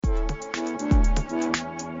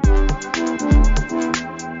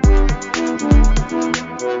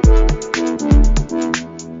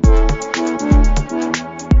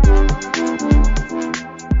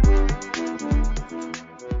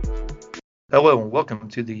Hello and welcome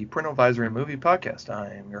to the Print Advisory Movie Podcast.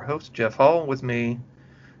 I am your host, Jeff Hall. With me,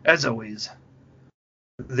 as always,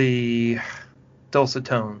 the dulcet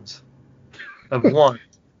tones of one.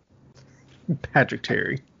 Patrick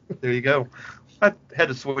Terry. There you go. I had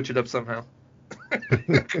to switch it up somehow.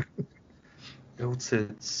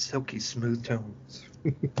 Dulcet, silky, smooth tones.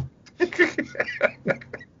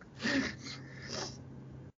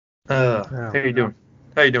 How you doing?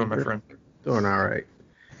 How you doing, my friend? Doing all right.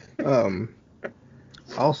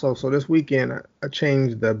 Also, so this weekend I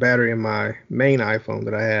changed the battery in my main iPhone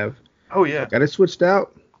that I have. Oh yeah. Got it switched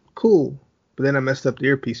out. Cool. But then I messed up the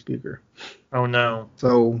earpiece speaker. Oh no.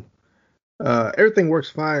 So everything works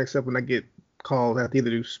fine except when I get called. I have to either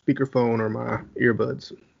do speakerphone or my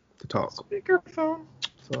earbuds to talk. Speakerphone.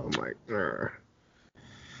 So I'm like,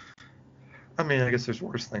 I mean, I guess there's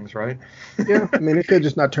worse things, right? Yeah, I mean, it could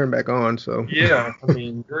just not turn back on, so. Yeah, I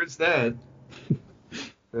mean, there is that.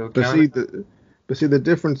 But see, the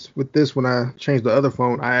difference with this, when I changed the other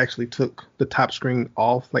phone, I actually took the top screen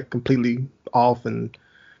off, like completely off, and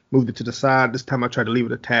moved it to the side. This time I tried to leave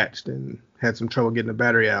it attached and had some trouble getting the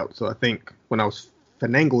battery out. So I think when I was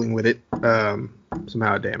finagling with it,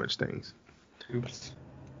 somehow I damaged things. Oops.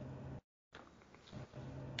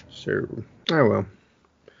 Sure. Oh, well.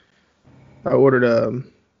 I ordered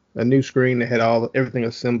a new screen that had everything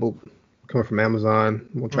assembled coming from Amazon.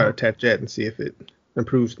 We'll try to attach that and see if it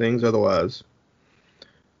improves things. Otherwise,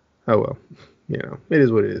 oh well. You know, it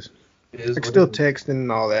is what it is. I can still text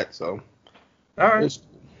and all that, so. All right.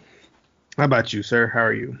 How about you, sir? How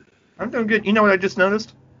are you? I'm doing good. You know what I just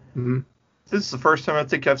noticed? Mm-hmm. This is the first time I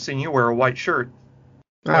think I've seen you wear a white shirt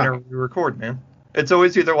whenever we record, man. It's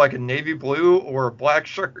always either like a navy blue or a black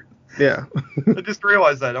shirt. Yeah. I just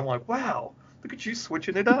realized that. I'm like, wow, look at you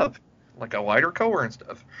switching it up. Like a lighter color and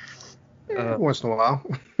stuff. Once in a while.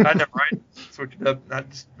 I know, right? Switch it up. I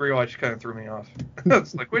just realized you kind of threw me off. I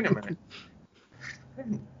was like, wait a minute. I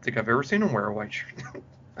don't think I've ever seen him wear a white shirt.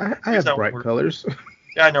 I have bright colors.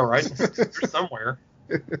 Yeah, I know, right? There's somewhere.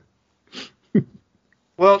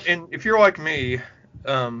 Well, and if you're like me,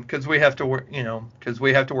 because we have to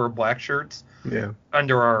wear black shirts. Yeah.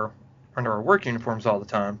 Under our work uniforms all the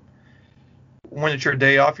time. When it's your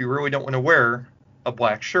day off, you really don't want to wear a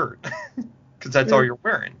black shirt because that's all you're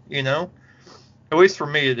wearing, you know? At least for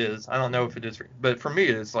me it is. I don't know if it is, but for me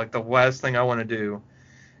it is. Like the last thing I want to do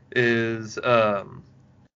is wear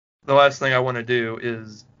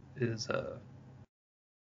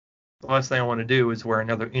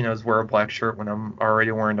a black shirt when I'm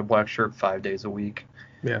already wearing a black shirt 5 days a week.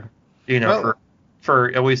 Yeah. You know,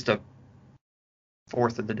 for at least a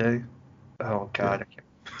fourth of the day. Oh God, I can't.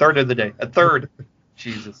 Third of the day. A third.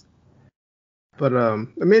 Jesus. But I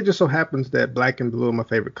mean, it just so happens that black and blue are my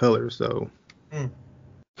favorite colors, so.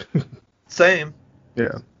 Same.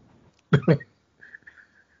 Yeah.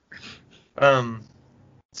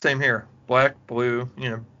 Same here. Black, blue.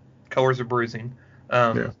 You know, colors of bruising.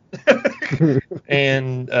 Yeah.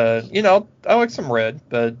 And I like some red,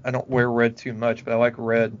 but I don't wear red too much. But I like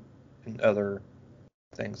red and other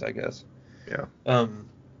things, I guess. Yeah.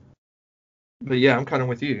 But yeah, I'm kind of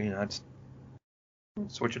with you. You know, I just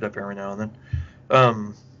switch it up every now and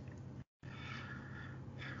then.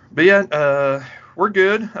 But yeah, we're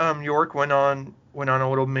good. York went on a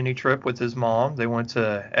little mini trip with his mom. They went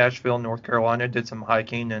to Asheville, North Carolina, did some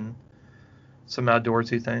hiking and some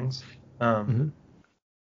outdoorsy things. I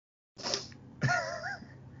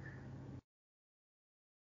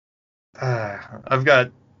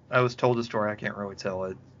was told a story. I can't really tell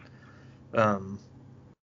it.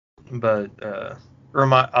 But I'll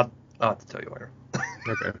have to tell you later.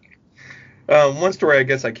 Okay. One story I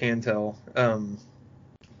guess I can tell.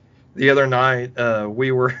 The other night, I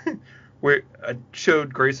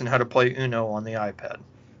showed Grayson how to play Uno on the iPad.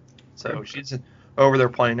 So she's over there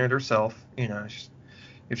playing it herself. You know,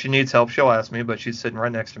 if she needs help, she'll ask me. But she's sitting right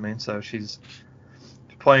next to me, so she's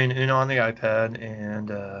playing Uno on the iPad, and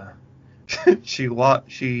she lost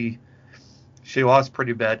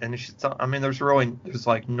pretty bad. And there's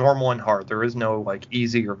like normal and hard. There is no like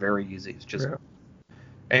easy or very easy. It's just,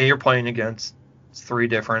 and you're playing against 3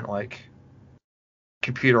 different like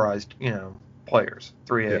computerized, players,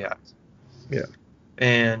 3 AIs. Yeah.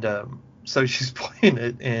 And so she's playing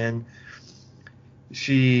it, and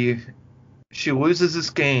she loses this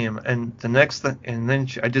game, and the next thing, and then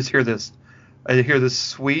I hear this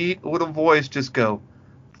sweet little voice just go,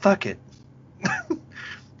 "Fuck it,"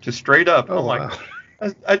 just straight up. Oh, I'm wow.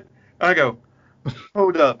 like, I go,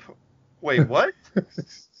 hold up, wait, what?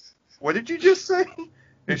 What did you just say?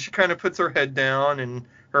 And she kind of puts her head down and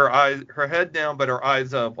her head down, but her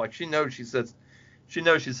eyes up, like she knows she said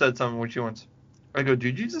something when she wants, I go,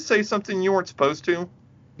 did you just say something you weren't supposed to?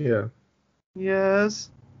 Yeah. Yes.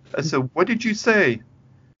 I said, what did you say?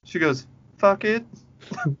 She goes, fuck it.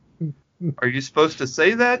 Are you supposed to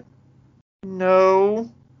say that?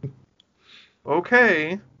 No.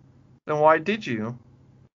 Okay. Then why did you?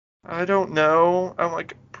 I don't know. I'm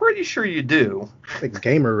like, pretty sure you do. Like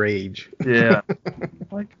gamer rage. Yeah.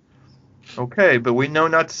 Like, okay, but we know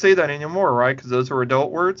not to say that anymore, right? Because those are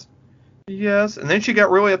adult words? Yes. And then she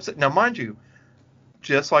got really upset. Now, mind you,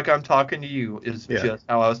 just like I'm talking to you is just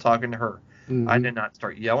how I was talking to her. Mm-hmm. I did not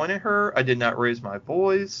start yelling at her. I did not raise my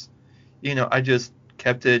voice. I just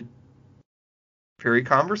kept it very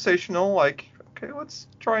conversational. Like, okay, let's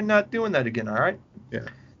try not doing that again, all right? Yeah.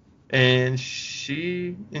 And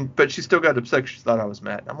but she still got upset. She thought I was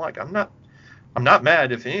mad. I'm like, I'm not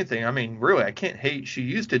mad. If anything, I mean, really, I can't hate. She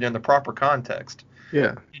used it in the proper context.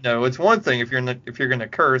 Yeah. It's one thing if you're gonna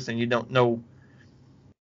curse and you don't know.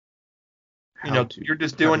 You're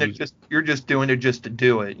just doing it. You're just doing it just to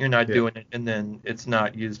do it. You're not doing it, and then it's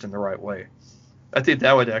not used in the right way. I think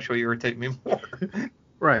that would actually irritate me more.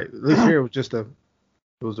 Right. At least here it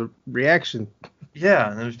was a reaction. Yeah,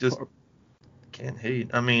 and it was just can't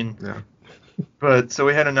hate. I mean, yeah. But so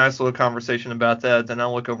we had a nice little conversation about that. Then I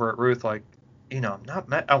look over at Ruth like, I'm not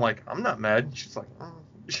mad. I'm like, I'm not mad. And she's like, oh.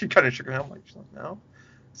 She kind of shook her head. I'm like, she's like, no. I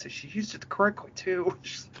said, she used it correctly too.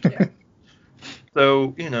 She's like, yeah.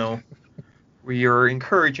 So, we are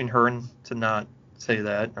encouraging her to not say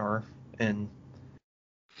that,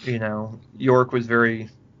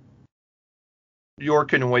 York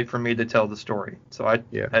couldn't wait for me to tell the story. So I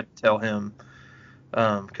had to tell him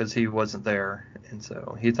because he wasn't there. And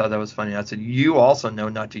so he thought that was funny. I said, you also know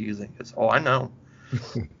not to use it. He goes, oh, I know.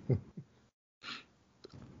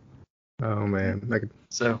 Oh, man.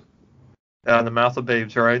 So, out of the mouth of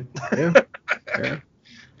babes, right? Yeah. Yeah.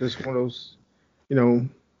 Just one of those,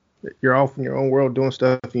 you're off in your own world doing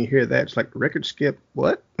stuff and you hear that. It's like record skip.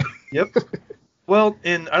 What? Yep. Well,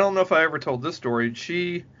 and I don't know if I ever told this story.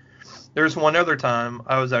 There's one other time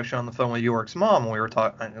I was actually on the phone with York's mom and we were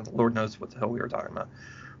talking. Lord knows what the hell we were talking about.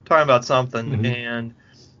 Talking about something, mm-hmm. and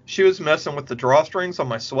she was messing with the drawstrings on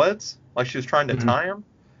my sweats, like she was trying to tie them.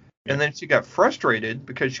 And then she got frustrated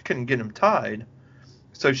because she couldn't get them tied.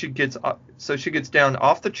 So she gets down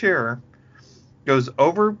off the chair, goes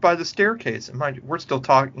over by the staircase, and mind you, we're still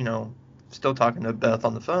talking to Beth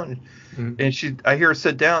on the phone, and I hear her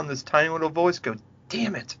sit down. This tiny little voice goes,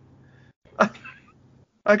 "Damn it!"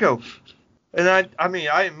 I go, and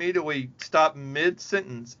I immediately stop mid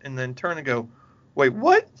sentence and then turn and go, "Wait,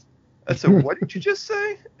 what?" I said, "What did you just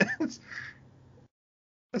say?" I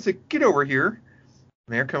said, "Get over here."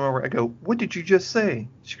 Mayor come over. I go, "What did you just say?"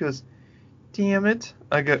 She goes, "Damn it."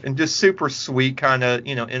 I go, and just super sweet, kind of,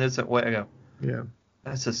 innocent way. I go, "Yeah."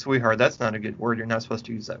 I said, "Sweetheart, that's not a good word. You're not supposed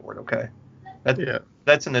to use that word, okay?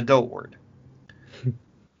 That's an adult word."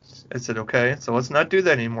 I said, "Okay, so let's not do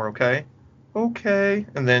that anymore, okay?" "Okay."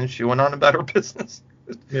 And then she went on about her business.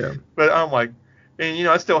 Yeah. But I'm like, and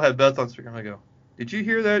I still had Beth on speaker. I go, "Did you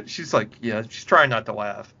hear that?" She's like, "Yeah." She's trying not to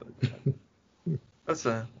laugh, but I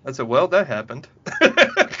said, well, that happened.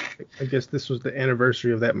 I guess this was the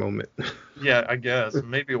anniversary of that moment. Yeah, I guess.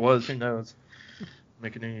 Maybe it was. Who knows?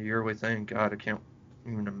 Making it a yearly thing. God, I can't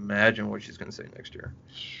even imagine what she's going to say next year.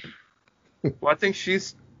 Well, I think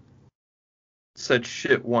she's said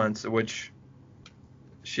shit once, which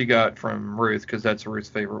she got from Ruth, because that's Ruth's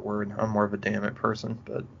favorite word. I'm more of a damn it person,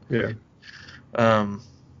 but yeah.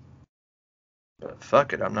 But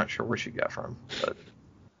fuck it, I'm not sure where she got from, but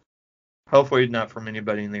hopefully not from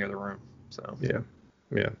anybody in the other room. So yeah.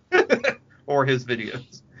 Or his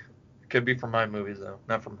videos. Could be from my movies though,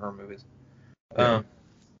 not from her movies. Yeah.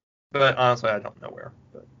 But honestly, I don't know where.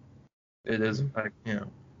 But it is,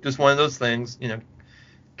 just one of those things.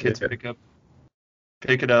 Kids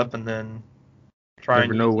pick it up, and then try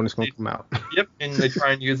never know when it's going to come out. Yep, and they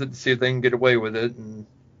try and use it to see if they can get away with it, and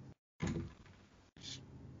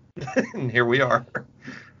and here we are.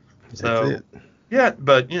 So that's it. Yeah,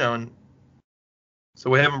 but and so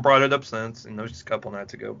we haven't brought it up since, and it was just a couple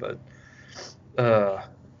nights ago, but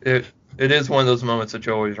it is one of those moments that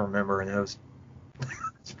you always remember, and it's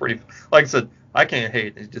pretty. Like I said, I can't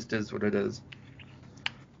hate. It just is what it is.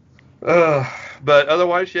 But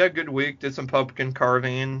otherwise, good week. Did some pumpkin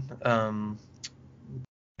carving.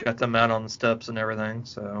 Got them out on the steps and everything.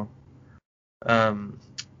 So, oh,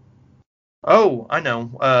 I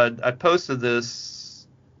know. I posted this.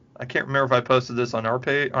 I can't remember if I posted this on our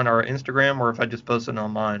page, on our Instagram, or if I just posted it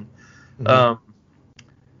on mine.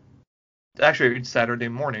 Actually, it's Saturday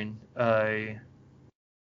morning. No,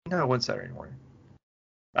 it wasn't Saturday morning.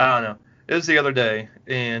 I don't know. It was the other day,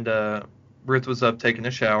 and Ruth was up taking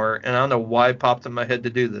a shower, and I don't know why it popped in my head to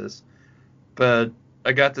do this, but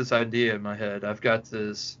I got this idea in my head. I've got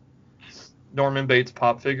this Norman Bates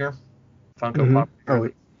pop figure, Funko Pop figure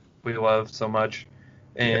that we love so much,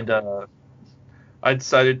 and I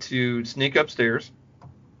decided to sneak upstairs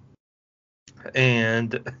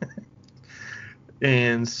and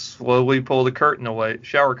slowly pull the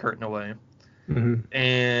shower curtain away.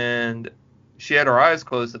 And she had her eyes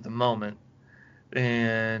closed at the moment.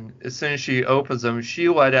 And as soon as she opens them, she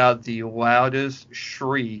let out the loudest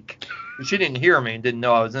shriek. She didn't hear me and didn't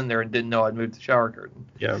know I was in there and didn't know I'd moved the shower curtain.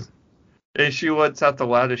 Yeah. And she lets out the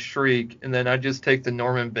loudest shriek, and then I just take the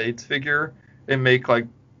Norman Bates figure and make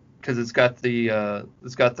because it's got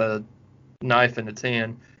the knife in its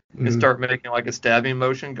hand, and start making like a stabbing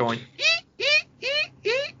motion, going,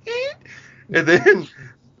 and then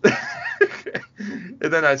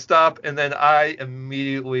and then I stop, and then I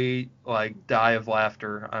immediately die of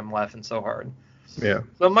laughter. I'm laughing so hard. Yeah.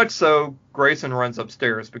 So much so, Grayson runs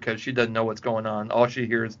upstairs because she doesn't know what's going on. All she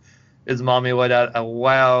hears is Mommy let out a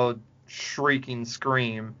loud, shrieking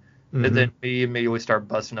scream, and then me immediately start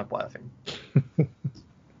busting up laughing. And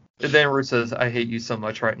then Ruth says, "I hate you so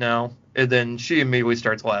much right now," and then she immediately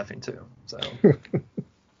starts laughing too. So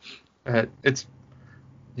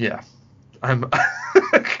I'm.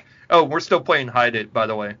 Oh, we're still playing Hide It, by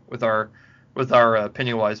the way, with our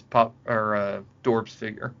Pennywise Dorbs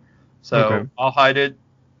figure. So I'll hide it,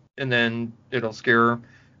 and then it'll scare her,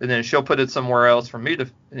 and then she'll put it somewhere else for me to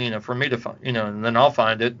find, and then I'll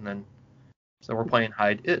find it, and then so we're playing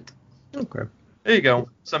Hide It. Okay. There you go.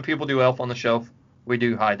 Some people do Elf on the Shelf. We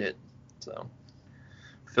do Hide It. So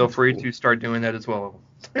feel free to start doing that as well,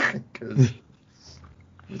 because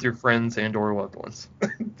with your friends and or loved ones,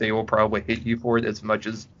 they will probably hate you for it as much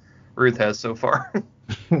as Ruth has so far.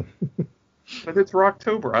 But it's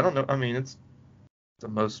Rocktober. I don't know. I mean, it's the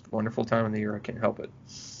most wonderful time of the year. I can't help it.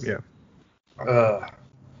 Yeah.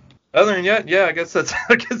 Other than that, I guess that's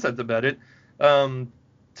about it.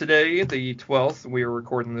 Today, the 12th, we are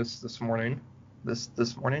recording this morning.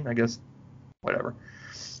 This morning, I guess. Whatever.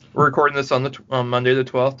 We're recording this on Monday the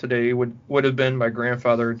 12th. Today would have been my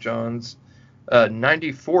grandfather John's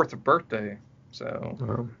 94th birthday.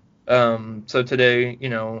 So, so today,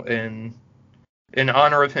 in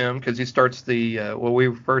honor of him, because he starts the what we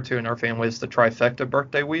refer to in our family as the trifecta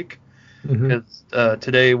birthday week. Because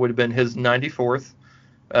today would have been his 94th.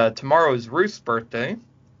 Tomorrow is Ruth's birthday,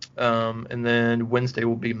 and then Wednesday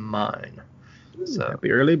will be mine. So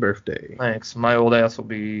happy early birthday! Thanks. My old ass will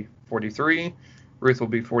be 43. Ruth will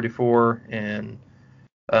be 44, and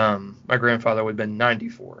my grandfather would have been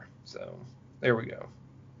 94. So there we go.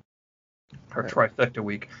 Our trifecta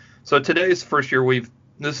week. So today's first year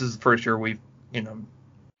this is the first year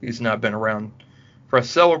he's not been around for us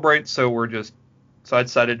to celebrate, so I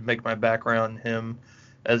decided to make my background him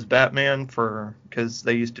as Batman because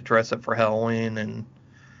they used to dress up for Halloween, and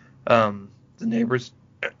the neighbors,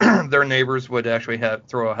 their neighbors would actually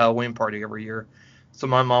throw a Halloween party every year. So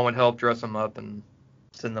my mom would help dress them up and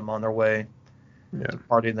send them on their way to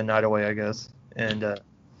party the night away, I guess. And so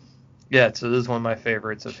this is one of my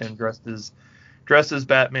favorites of him dressed as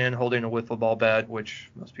Batman holding a wiffle ball bat, which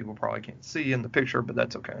most people probably can't see in the picture, but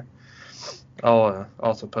that's okay. I'll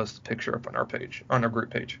also post the picture up on our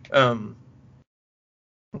group page.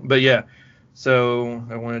 But yeah, so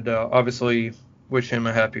I wanted to obviously wish him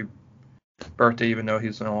a happy birthday, even though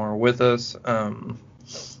he's no longer with us.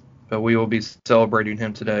 But we will be celebrating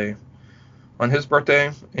him today on his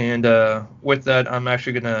birthday. And with that, I'm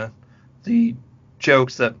actually the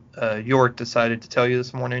jokes that York decided to tell you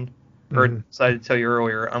this morning, or decided to tell you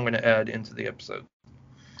earlier, I'm going to add into the episode.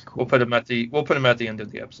 Cool. We'll put them at the end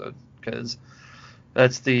of the episode, because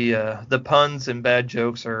that's the puns and bad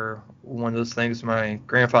jokes are one of those things my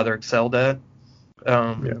grandfather excelled at.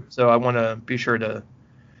 So I want to be sure to,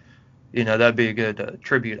 that'd be a good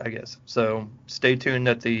tribute, I guess. So stay tuned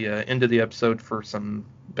at the end of the episode for some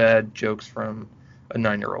bad jokes from a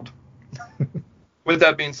 9-year-old. With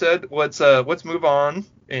that being said, let's move on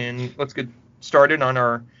and let's get started on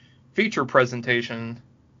our feature presentation,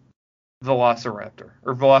 Velociraptor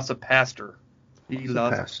or Velocipaster.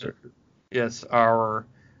 Velocipaster. Yes, our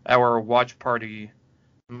watch party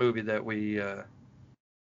movie that we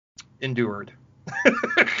endured.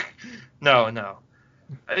 No.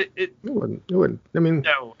 It wasn't. I mean,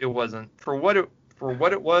 no, it wasn't. For what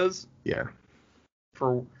it was. Yeah.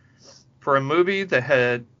 For a movie that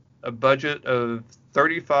had a budget of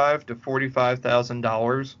 $35,000 to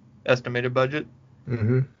 $45,000 estimated budget,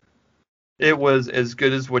 it was as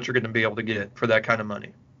good as what you're going to be able to get for that kind of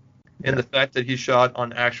money. And the fact that he shot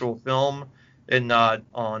on actual film and not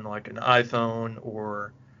on like an iPhone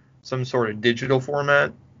or some sort of digital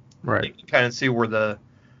format, you Right. can kind of see where the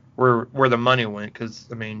money went, because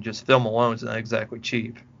I mean, just film alone is not exactly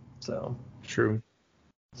cheap. So, True.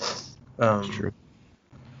 um, True.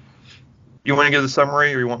 you want to give the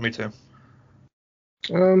summary, or you want me to?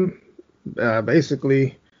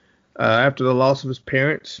 Basically, after the loss of his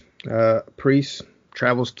parents, a priest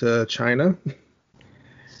travels to China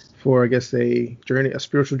for, I guess, a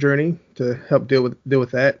spiritual journey to help deal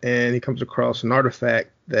with that, and he comes across an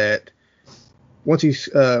artifact that once he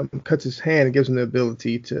cuts his hand, it gives him the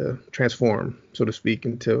ability to transform, so to speak,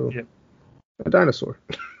 into Yep. a dinosaur.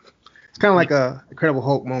 It's kind of like a Incredible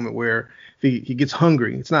Hulk moment where if he gets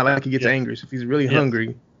hungry, it's not like he gets Yes. angry. So if he's really Yes.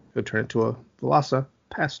 hungry, he'll turn into a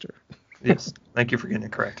Velocipastor. Yes. Thank you for getting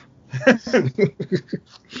it correct. We're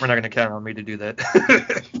not going to count on me to do that.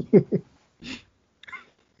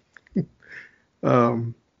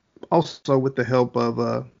 Also, with the help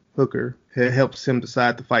of Hooker, it helps him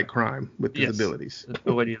decide to fight crime with his Yes. abilities. The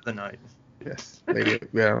ability of the night. Yes.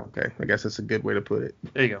 Yeah. Okay. I guess that's a good way to put it.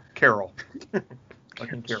 There you go. Carol.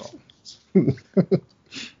 Fucking Carol.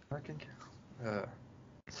 Fucking Carol.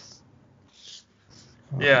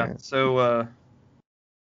 Yeah. man. So,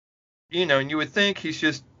 and you would think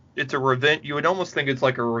it's a revenge. You would almost think it's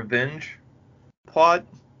like a revenge plot.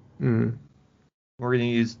 Mm. We're going to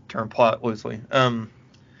use the term plot loosely.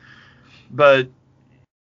 But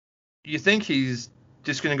you think he's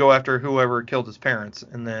just going to go after whoever killed his parents,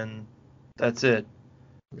 and then that's it.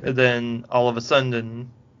 Yeah. And then all of a sudden,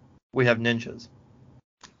 we have ninjas.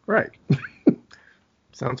 Right.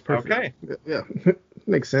 Sounds perfect. Okay. Yeah.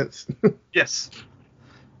 Makes sense. Yes.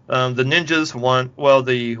 The ninjas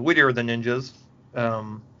the leader of the ninjas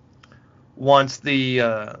wants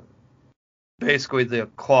basically the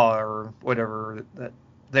claw or whatever,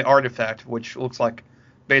 the artifact, which looks like,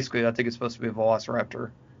 basically, I think it's supposed to be a velociraptor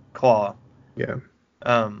claw. Yeah.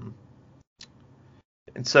 And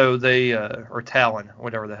so they, or talon,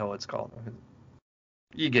 whatever the hell it's called.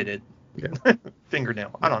 You get it. Yeah.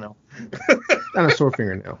 Fingernail. I don't know. Dinosaur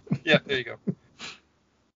fingernail. Yeah, there you go.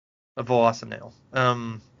 A velocinail.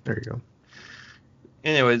 There you go.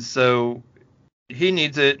 Anyways, so he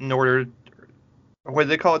needs it in order. What do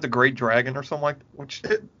they call it? The Great Dragon or something like that? Which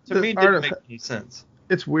to me didn't make any sense.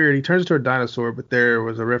 It's weird. He turns into a dinosaur, but there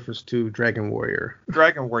was a reference to Dragon Warrior.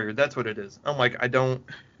 Dragon Warrior, that's what it is. I'm like, I don't.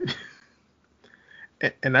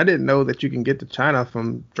 And I didn't know that you can get to China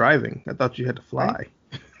from driving. I thought you had to fly. Right.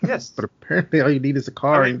 Yes. But apparently all you need is a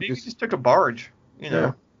car. I mean, maybe you just took a barge,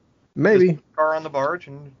 Yeah. Maybe. Just put a car on the barge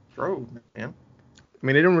and drove, man. I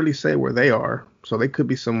mean, they don't really say where they are, so they could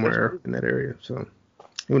be somewhere in that area. So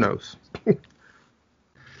who knows?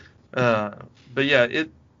 But yeah, it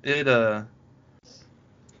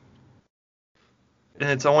and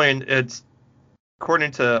it's according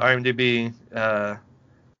to IMDb,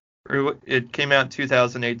 it came out in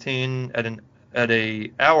 2018 at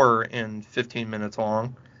a hour and 15 minutes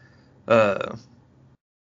long. But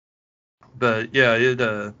yeah,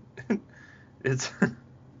 it's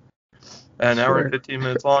an hour and 15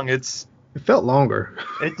 minutes long. It felt longer.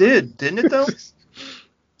 It did, didn't it though?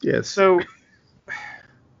 Yes. So,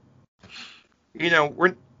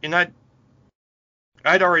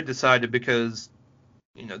 I'd already decided, because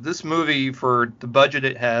this movie, for the budget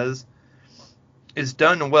it has, is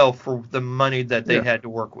done well for the money that they had to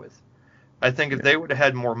work with. I think if they would have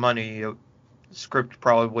had more money, the script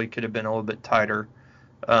probably could have been a little bit tighter.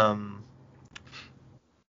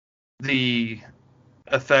 The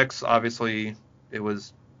effects, obviously, it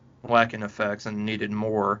was lacking effects and needed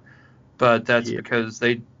more, but that's because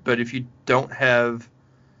but if you don't have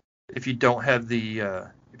the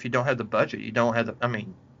budget, you don't have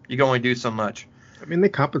you can only do so much. I mean, they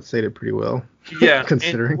compensated pretty well. Yeah.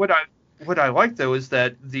 Considering. And what I like though is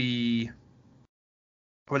that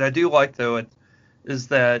what I do like though is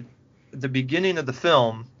that the beginning of the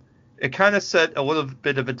film, it kind of set a little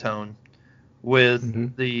bit of a tone with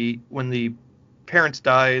when the parents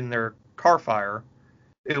die in their car fire.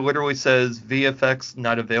 It literally says VFX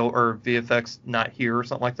not available, or VFX not here, or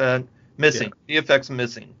something like that. Missing. Yeah. VFX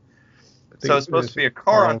missing. So it's supposed to be a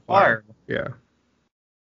car on fire. Yeah.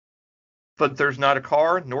 But there's not a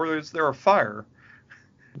car, nor is there a fire.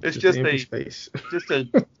 It's just an empty space. just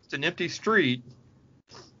an empty street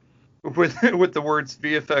with the words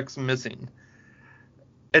VFX missing.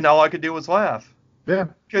 And all I could do was laugh. Yeah.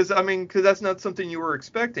 Because that's not something you were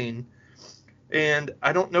expecting. And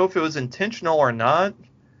I don't know if it was intentional or not.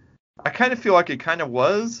 I kind of feel like it kind of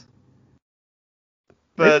was.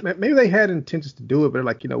 But maybe they had intentions to do it, but they're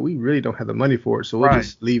like, we really don't have the money for it, so we'll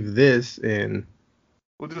just leave this and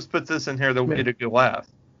we'll just put this in here that will get a good laugh.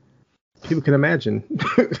 people can imagine.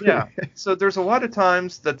 Yeah. So there's a lot of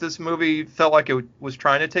times that this movie felt like it was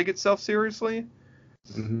trying to take itself seriously,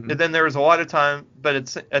 Mm-hmm. and then there was a lot of time, but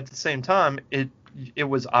it's at the same time it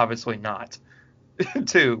was obviously not.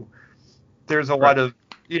 Too. There's a Right. lot of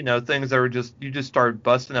things that were just you just started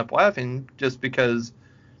busting up laughing just because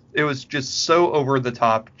it was just so over the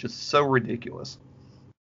top, just so ridiculous.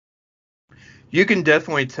 You can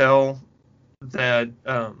definitely tell that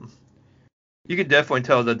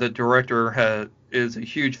the director is a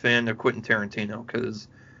huge fan of Quentin Tarantino because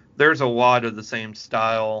there's a lot of the same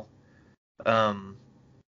style. Um,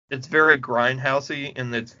 it's very grindhousey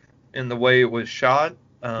in the way it was shot.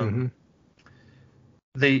 Mm-hmm.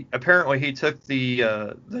 Apparently he took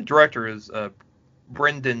the director is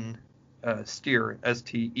Brendan Steere,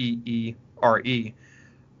 Steere. He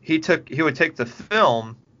would take the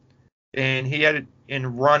film and he had it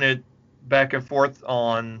and run it back and forth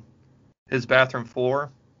on his bathroom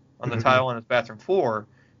floor, on the Mm-hmm. tile on his bathroom floor,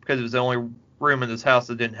 because it was the only room in this house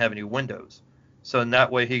that didn't have any windows. So in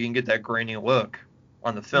that way he can get that grainy look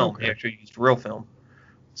on the film. He Okay. actually used real film.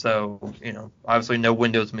 So, obviously no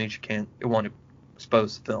windows means it won't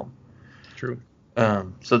expose the film. True.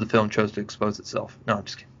 So the film chose to expose itself. No, I'm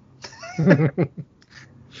just kidding.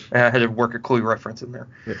 I had to work a Clue reference in there.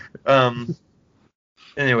 Um,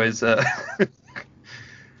 anyways,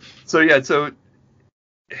 so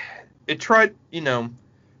it tried,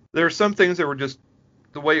 there are some things that were just,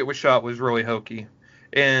 the way it was shot was really hokey.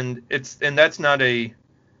 And that's not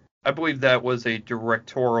I believe that was a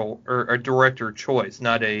directorial or a director choice,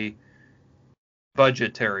 not a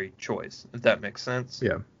budgetary choice, if that makes sense.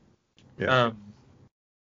 Yeah. Yeah.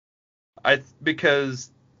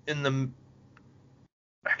 Because I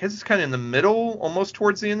guess it's kind of in the middle, almost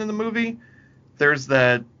towards the end of the movie, there's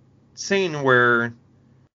that scene where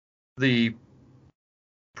the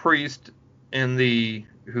priest and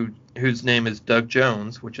whose name is Doug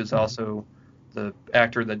Jones, which is also the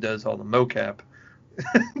actor that does all the mocap.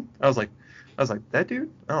 I was like, that dude?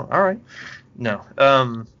 Oh, all right.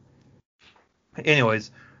 No.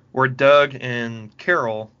 Anyways, where Doug and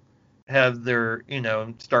Carol have their,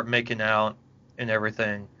 start making out and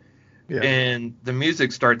everything. Yeah. And the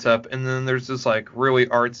music starts up, and then there's this like really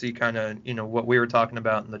artsy kind of, what we were talking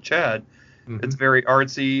about in the chat. Mm-hmm. It's very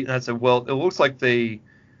artsy, and I said, well, it looks like they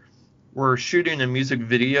were shooting a music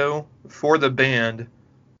video for the band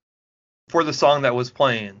for the song that was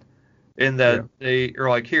playing, and that they are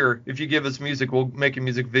like, here, if you give us music, we'll make a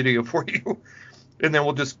music video for you, and then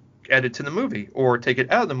we'll just add it to the movie or take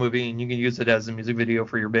it out of the movie, and you can use it as a music video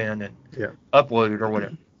for your band and upload it or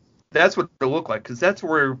whatever. That's what it looked like, because that's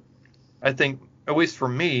where I think, at least for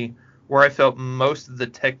me, where I felt most of the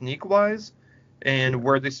technique-wise, and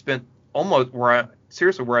where they spent where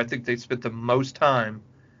I think they spent the most time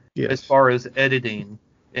as far as editing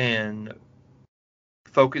and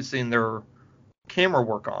focusing their camera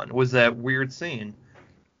work on, was that weird scene.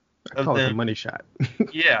 I call it the money shot.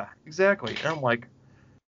 Yeah, exactly. And I'm like,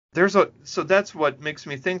 so that's what makes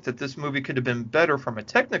me think that this movie could have been better from a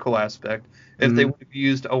technical aspect if they would have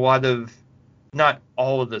used a lot of, not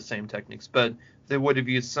all of the same techniques, but they would have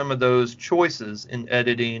used some of those choices in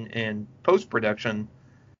editing and post-production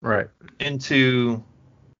right into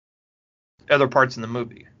other parts in the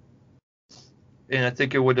movie. And I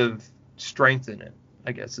think it would have strengthened it,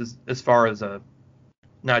 I guess, as far as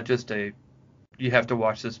not just you have to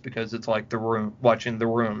watch this because it's like watching The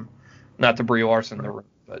Room, not the Brie Larson The Room,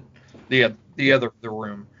 but the other The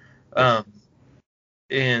Room.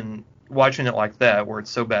 And watching it like that, where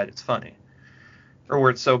it's so bad it's funny, or where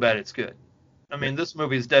it's so bad it's good. I mean, this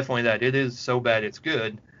movie is definitely that. It is so bad it's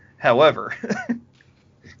good. However,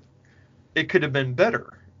 it could have been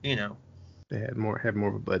better, They had more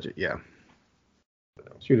of a budget, yeah.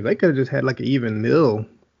 Shoot, they could have just had like an even mill.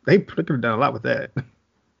 They could have done a lot with that,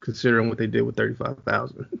 considering what they did with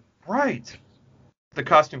 35,000. Right. The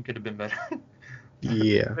costume could have been better.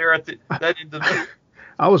 Yeah. They're at that end of the.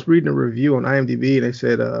 I was reading a review on IMDb, and they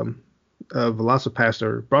said,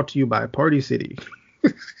 Velocipaster brought to you by Party City.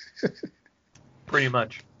 Pretty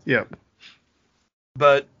much. Yeah.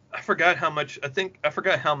 But I forgot how much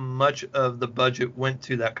of the budget went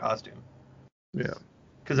to that costume. Yeah.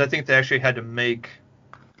 Because I think they actually had to make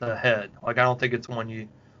the head. Like, I don't think it's one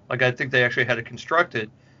I think they actually had to construct it,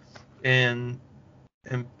 and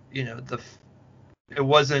it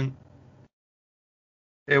wasn't.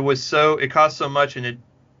 It cost so much, and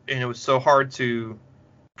it was so hard to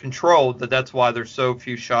control that's why there's so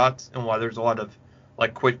few shots and why there's a lot of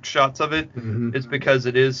like quick shots of it. Mm-hmm. It's because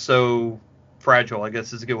it is so fragile, I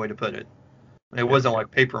guess is a good way to put it. It wasn't like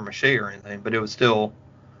paper mache or anything, but it was still,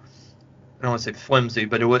 I don't want to say flimsy,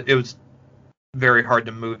 but it was very hard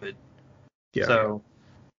to move it Yeah.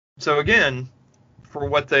 So again, for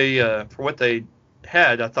what they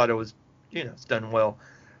had, I thought it was, it's done well.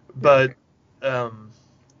 But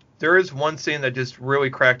there is one scene that just really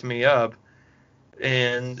cracked me up,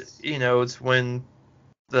 and it's when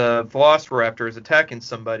the Velociraptor is attacking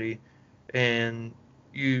somebody, and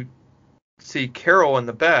you see Carol in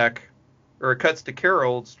the back, or it cuts to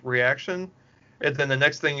Carol's reaction, and then the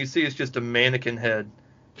next thing you see is just a mannequin head.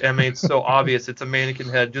 I mean, it's so obvious it's a mannequin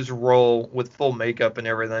head, just roll with full makeup and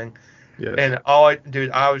everything. Yes. And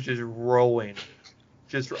I was just rolling.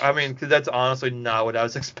 Because that's honestly not what I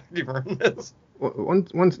was expecting from this. One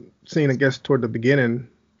scene, I guess, toward the beginning,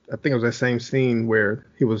 I think it was that same scene where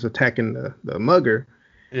he was attacking the mugger.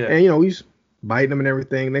 Yeah. And, he's biting him and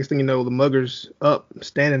everything. Next thing you know, the mugger's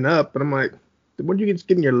standing up. And I'm like, weren't you just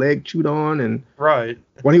getting your leg chewed on? And right.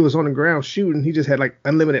 When he was on the ground shooting, he just had like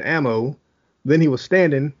unlimited ammo. Then he was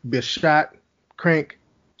standing, be a shot, crank,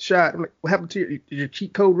 shot. I'm like, what happened to your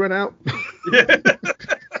cheat code run out? Yeah.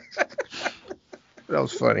 That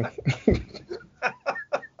was funny.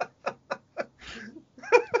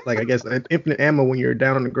 Like, I guess infinite ammo when you're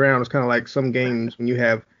down on the ground is kind of like some games when you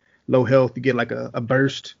have low health, you get like a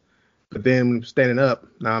burst. But then standing up,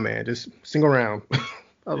 nah, man, just single round.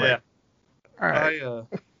 I was like, all right.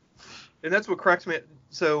 And that's what cracks me.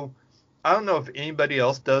 So I don't know if anybody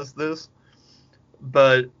else does this,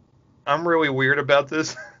 but I'm really weird about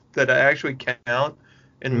this, that I actually count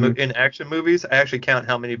in action movies. I actually count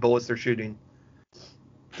how many bullets they're shooting.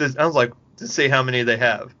 I was like, to see how many they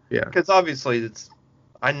have. Yeah. Because obviously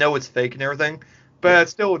I know it's fake and everything, but I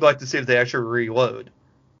still would like to see if they actually reload.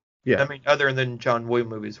 Yeah. I mean, other than John Woo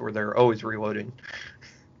movies where they're always reloading,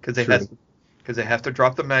 because they have to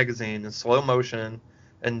drop the magazine in slow motion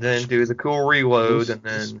and then do the cool reload and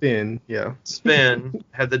then spin,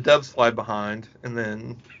 have the dubs fly behind, and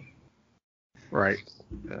then right.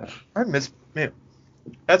 I miss, man.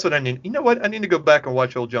 That's what I need. You know what? I need to go back and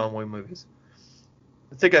watch old John Woo movies.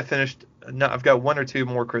 I think I finished. No, I've got one or two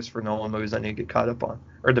more Christopher Nolan movies I need to get caught up on,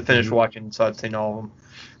 or to finish watching. So I've seen all of them,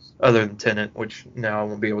 other than Tenet, which now I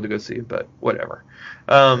won't be able to go see. But whatever.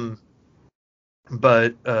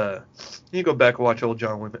 But you go back and watch old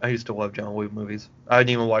John Woo. I used to love John Woo movies. I hadn't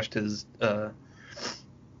even watched his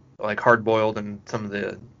like Hard Boiled and some of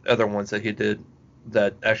the other ones that he did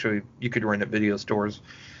that actually you could rent at video stores.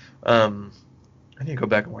 I need to go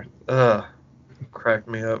back and watch. Cracked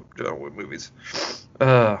me up, John Woo movies.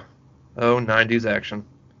 90s action.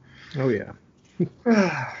 Oh yeah.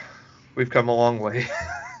 We've come a long way.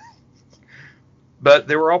 But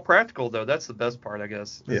they were all practical, though. That's the best part, I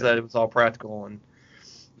guess, is that it was all practical, and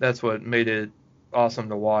that's what made it awesome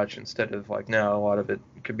to watch instead of, like, now a lot of it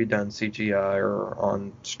could be done CGI or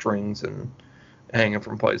on strings and hanging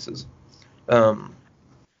from places. But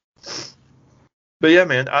yeah,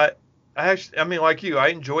 man, I actually, like you, I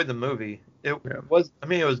enjoyed the movie. It was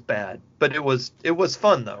bad, but it was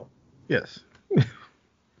fun, though. Yes.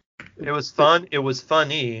 It was fun. It was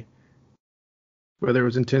funny. Whether it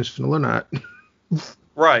was intentional or not.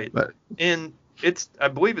 Right. And I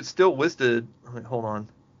believe it's still listed. Hold on.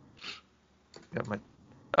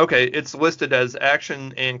 Okay, it's listed as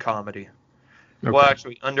action and comedy. Okay. Well,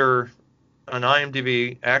 actually, under an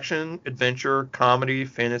IMDb, action, adventure, comedy,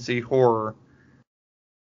 fantasy, horror,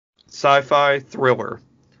 sci-fi, thriller.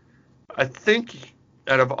 I think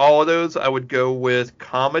out of all of those, I would go with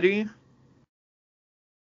comedy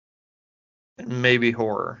and maybe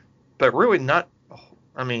horror. But really not,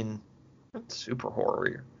 not super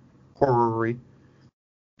horror-y.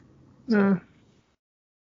 Yeah.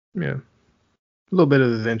 A little bit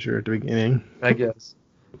of adventure at the beginning. I guess.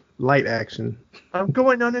 Light action. I'm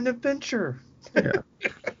going on an adventure. Yeah.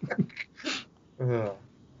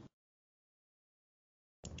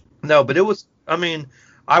 No, but it was,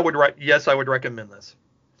 I would recommend this.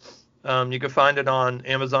 You can find it on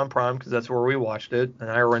Amazon Prime because that's where we watched it, and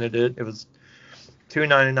I rented it. It was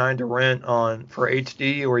 $2.99 to rent for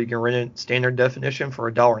HD, or you can rent it standard definition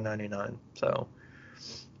for $1.99. So,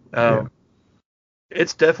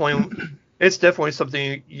 it's definitely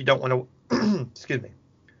something you don't want to. Excuse me.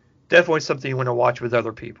 Definitely something you want to watch with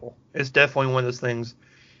other people. It's definitely one of those things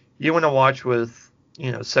you want to watch with,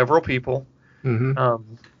 several people.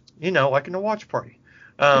 Mm-hmm. Like in a watch party.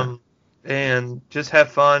 And just have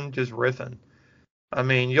fun, just riffing.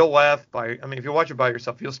 You'll laugh if you watch it by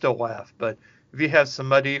yourself, you'll still laugh. But if you have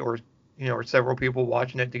somebody or several people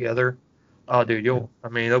watching it together, oh, dude, it'll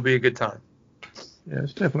be a good time. Yeah,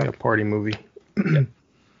 it's definitely a party movie. Yeah.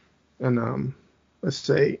 And let's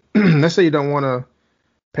say you don't want to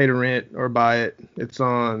pay to rent or buy it. It's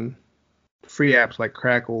on free apps like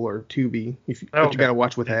Crackle or Tubi. But you got to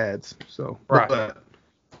watch with ads. So, right.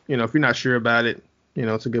 if you're not sure about it,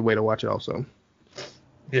 it's a good way to watch it also.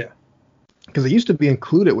 Yeah. Because it used to be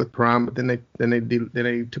included with Prime, but then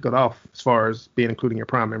they took it off as far as being including your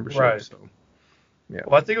Prime membership. Right. So, yeah.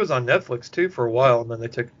 Well, I think it was on Netflix too for a while, and then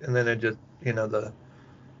it just, the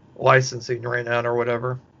licensing ran out or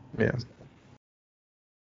whatever. Yeah.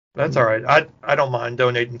 That's all right. I don't mind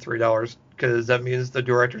donating $3 because that means the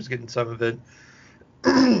director's getting some of it.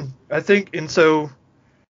 I think, and so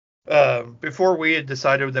before we had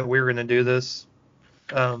decided that we were going to do this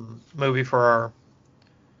movie for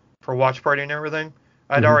watch party and everything,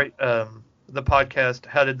 I'd already the podcast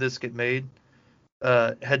How Did This Get Made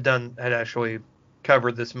had actually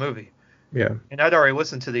covered this movie. Yeah. And I'd already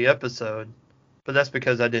listened to the episode, but that's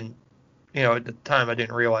because I didn't, at the time I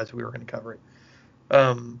didn't realize we were going to cover it.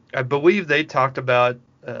 I believe they talked about,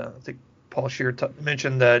 I think Paul Scheer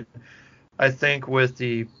mentioned that I think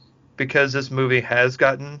because this movie has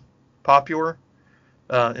gotten popular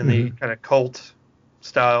in the kind of cult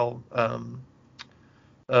style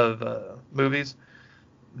of movies,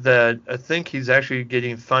 that I think he's actually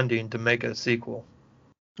getting funding to make a sequel.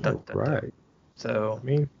 Right. So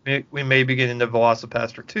we may be getting into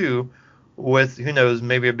Velocipaster 2 with, who knows,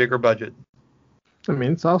 maybe a bigger budget. I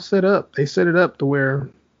mean, it's all set up. They set it up to where,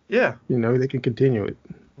 they can continue it.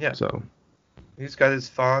 Yeah. So he's got his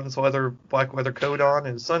Fonz black leather coat on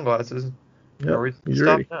and sunglasses. Yep. He's Stop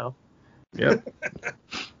ready now. Yep.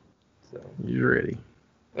 So he's ready.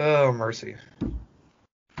 Oh, mercy.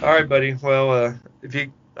 All right, buddy. Well,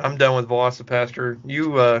 I'm done with Velocipaster.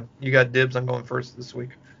 You got dibs. I'm going first this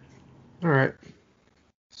week. All right.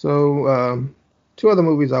 So, 2 other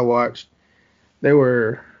movies I watched.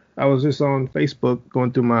 I was just on Facebook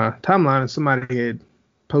going through my timeline, and somebody had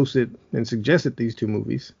posted and suggested these 2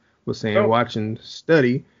 movies. Was saying watch and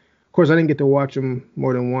study. Of course, I didn't get to watch them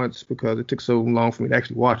more than once because it took so long for me to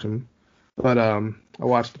actually watch them. But I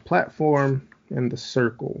watched The Platform and The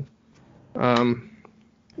Circle.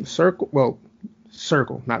 Circle,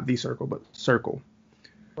 not The Circle, but Circle.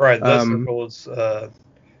 Right, The Circle is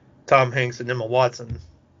Tom Hanks and Emma Watson.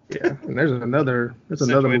 Yeah, and there's another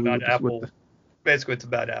movie about Apple. Basically, it's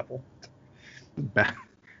about Apple. And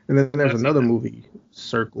then there's another movie,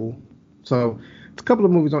 Circle. So it's a couple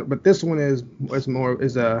of movies on, but this one is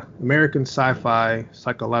a American sci-fi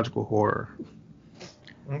psychological horror.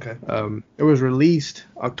 Okay. It was released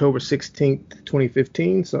October 16th,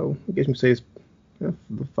 2015. So I guess you can say it's the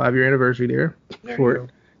 5-year anniversary there for it.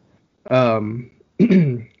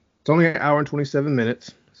 It's only an hour and 27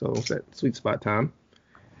 minutes, so it's that sweet spot time.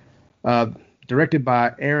 Directed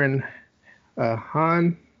by Aaron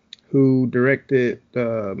Hahn, who directed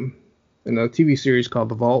in a TV series called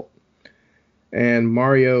The Vault, and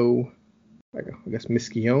Mario, I guess,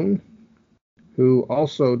 Mischione, who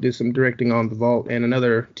also did some directing on The Vault and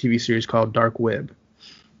another TV series called Dark Web.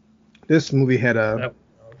 This movie had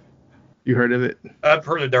You heard of it? I've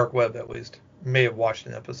heard of Dark Web, at least. May have watched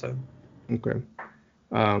an episode. Okay.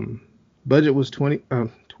 Budget was $2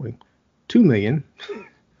 million.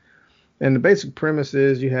 And the basic premise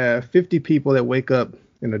is you have 50 people that wake up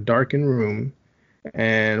in a darkened room,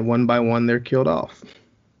 and one by one they're killed off.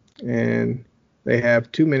 And they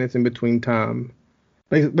have 2 minutes in between time.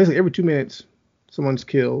 Basically, every 2 minutes, someone's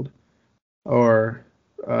killed, or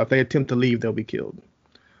if they attempt to leave, they'll be killed.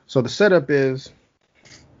 So the setup is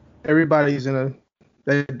everybody's in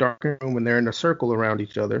a darkened room and they're in a circle around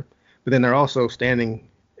each other, but then they're also standing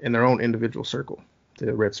in their own individual circle,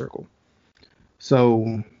 the red circle.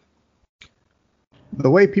 So the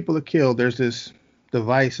way people are killed, there's this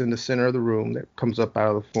device in the center of the room that comes up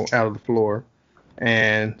out of the floor,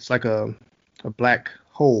 and it's like a black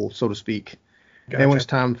hole, so to speak. Gotcha. And when it's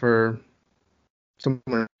time for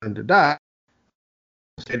someone to die,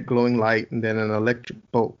 it's a glowing light, and then an electric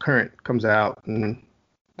bolt current comes out and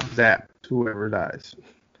zaps whoever dies.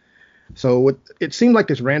 So it seemed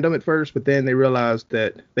like it's random at first, but then they realized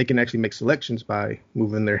that they can actually make selections by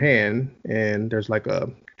moving their hand, and there's like a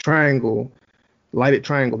lighted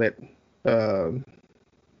triangle that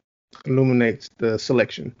illuminates the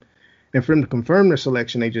selection. And for them to confirm their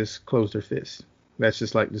selection, they just close their fists. That's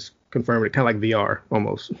just confirm it, kind of like VR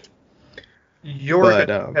almost.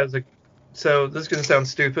 So this is going to sound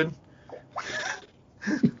stupid.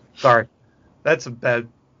 Sorry. That's a bad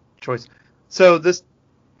choice. So this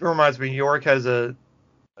reminds me, York has I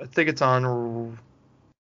think it's on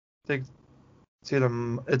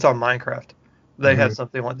Minecraft. They have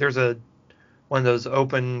something like, there's one of those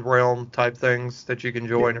open realm type things that you can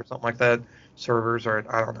join or something like that. Servers, or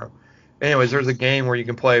I don't know. Anyways, there's a game where you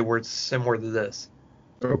can play where it's similar to this.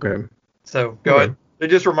 Okay. So go ahead. It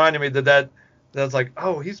just reminded me that's like,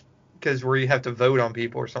 oh, he's because where you have to vote on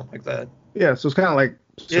people or something like that. Yeah, so it's kind of like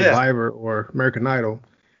Yeah. Survivor or American Idol,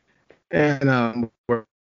 and where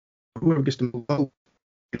whoever gets the vote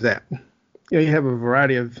is that. You have a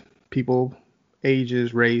variety of people,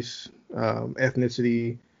 ages, race,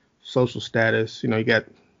 ethnicity, social status. You got,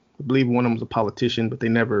 I believe one of them was a politician, but they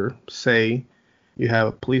never say. You have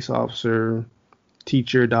a police officer,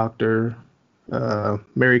 teacher, doctor,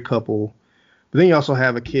 married couple. But then you also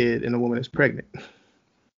have a kid and a woman that's pregnant.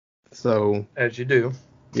 So, As you do.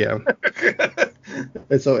 yeah.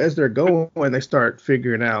 And so as they're going, they start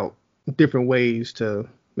figuring out different ways to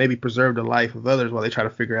maybe preserve the life of others while they try to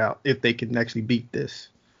figure out if they can actually beat this.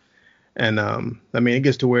 And it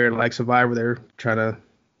gets to where, like Survivor, they're trying to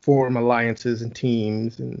form alliances and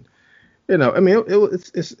teams, and I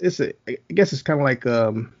guess it's kind of like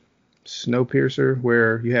Snowpiercer,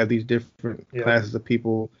 where you have these different classes of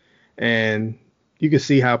people, and you can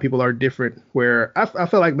see how people are different. Where I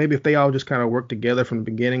feel like maybe if they all just kind of worked together from the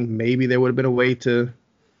beginning, maybe there would have been a way to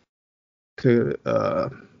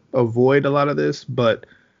avoid a lot of this. But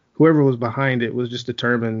whoever was behind it was just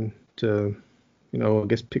determined to, I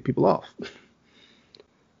guess, pick people off.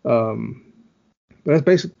 But that's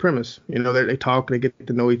basic premise. They talk, they get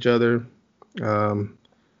to know each other.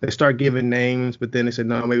 They start giving names, but then they said,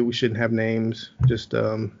 no, maybe we shouldn't have names. Just,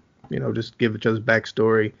 just give each other's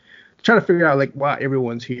backstory. Try to figure out like why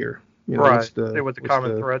everyone's here. Right. What the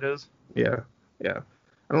common thread is. Yeah.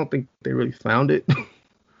 I don't think they really found it.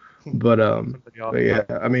 But yeah,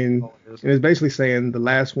 I mean, it's basically saying the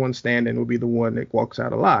last one standing will be the one that walks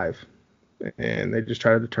out alive, and they just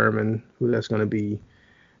try to determine who that's going to be.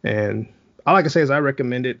 And all I can say is I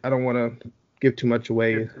recommend it. I don't want to give too much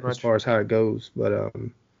away as far as how it goes, but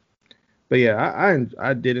yeah,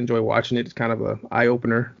 I did enjoy watching it. It's kind of a eye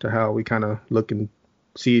opener to how we kind of look and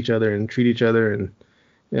see each other and treat each other, and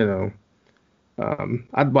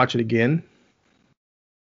I'd watch it again.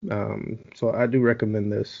 So I do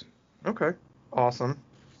recommend this. Okay, awesome.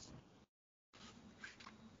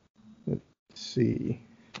 Let's see.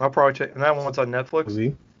 I'll probably check. And that one's on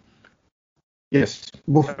Netflix? Yes,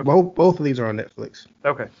 both of these are on Netflix.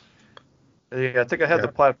 Okay. Yeah, I think I had the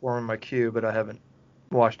platform in my queue, but I haven't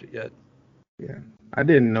watched it yet. Yeah, I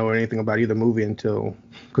didn't know anything about either movie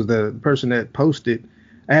because the person that posted,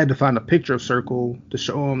 I had to find a picture of Circle to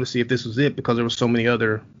show them to see if this was it, because there were so many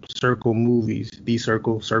other Circle movies. The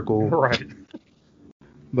Circle. Right.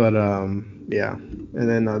 But yeah, and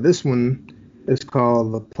then this one is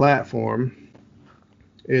called The Platform.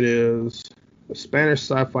 It is a Spanish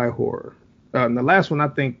sci-fi horror. And the last one, I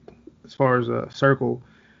think, as far as Circle,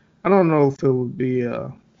 I don't know if it would be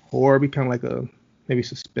a horror, it'd be kind of like a maybe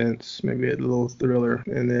suspense, maybe a little thriller.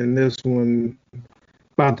 And then this one,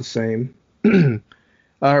 about the same.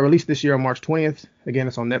 Released this year on March 20th. Again,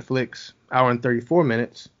 it's on Netflix, hour and 34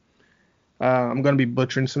 minutes. I'm going to be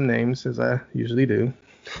butchering some names, as I usually do.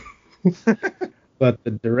 But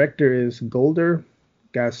the director is Golder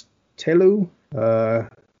Gastelu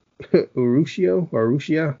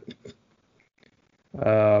Urrutia.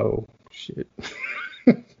 Oh, shit.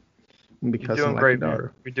 You're doing great, man.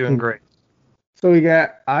 You're doing great. So we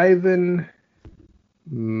got Ivan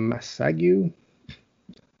Masagu.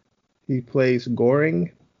 He plays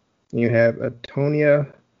Goring. You have Antonia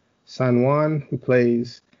San Juan, who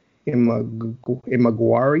plays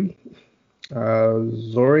Imaguari.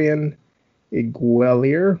 Zorian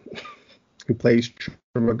Igualier, who plays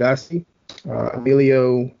Trimagasi.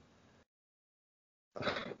 Emilio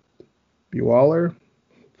Buwaller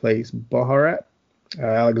plays Baharat.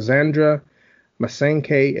 Alexandra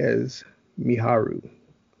Masanke as Miharu.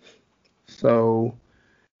 So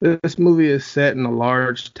this movie is set in a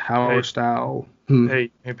large tower style. Hey,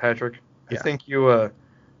 Patrick. Yeah. I think you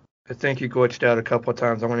glitched out a couple of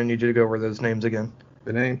times. I'm going to need you to go over those names again.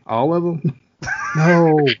 The name? All of them?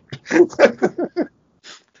 No.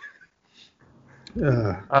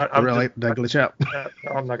 I really like that glitch out.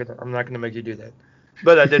 I'm not gonna make you do that.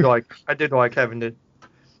 But I did like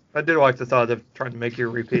the thought of trying to make you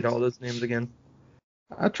repeat all those names again.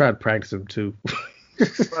 I tried to practice them too.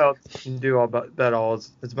 Well, you can do all about that all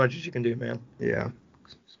as much as you can do, man. Yeah,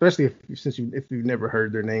 especially if you've never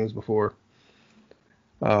heard their names before.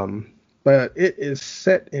 But it is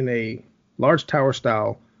set in a large tower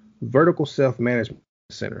style vertical self-management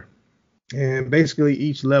center, and basically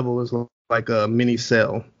each level is like a mini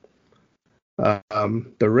cell.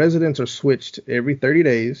 The residents are switched every 30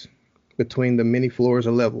 days between the many floors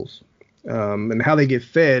or levels, and how they get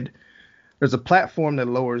fed. There's a platform that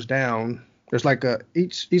lowers down. There's like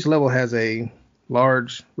each level has a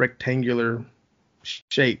large rectangular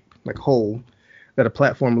shape, like hole, that a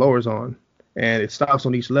platform lowers on, and it stops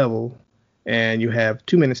on each level. and you have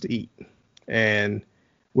 2 minutes to eat. And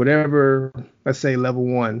whatever, let's say level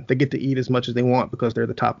 1, they get to eat as much as they want because they're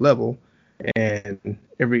the top level, and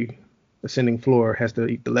every ascending floor has to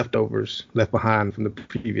eat the leftovers left behind from the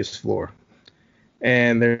previous floor.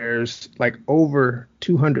 And there's like over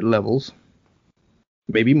 200 levels,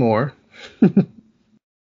 maybe more.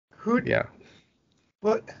 Yeah.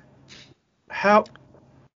 What? How?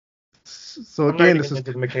 So I'm again, not this even is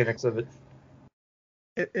into the mechanics of it.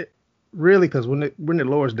 It really, because when it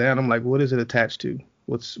lowers down, I'm like, what is it attached to?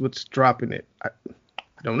 What's dropping it? I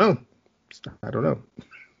don't know. I don't know.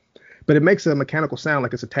 But it makes a mechanical sound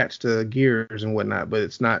like it's attached to gears and whatnot, but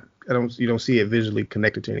it's not. You don't see it visually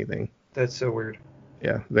connected to anything. That's so weird.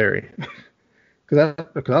 Yeah, very. Because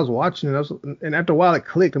I was watching it, and after a while it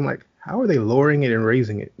clicked. I'm like, how are they lowering it and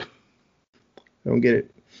raising it? I don't get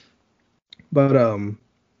it. But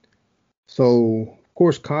so of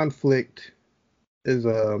course conflict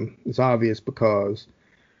is obvious because,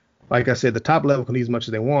 like I said, the top level can eat as much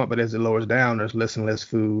as they want, but as it lowers down, there's less and less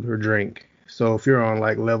food or drink. So if you're on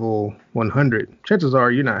like level 100, chances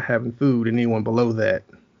are you're not having food, and anyone below that,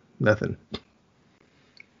 nothing.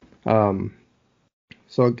 So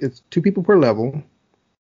it's 2 people per level.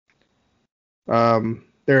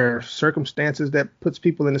 There are circumstances that puts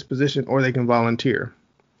people in this position, or they can volunteer.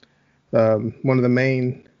 One of the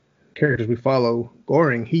main characters we follow,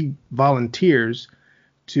 Goring, he volunteers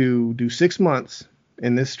to do 6 months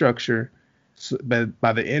in this structure, but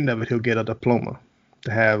by the end of it, he'll get a diploma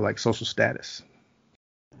to have like social status.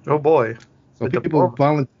 Oh boy. So people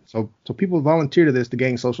volunteer to this to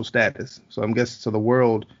gain social status. So I'm guessing so the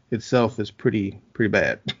world itself is pretty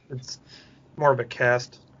bad. It's more of a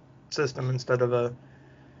caste system instead of a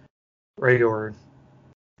regular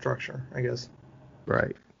structure, I guess.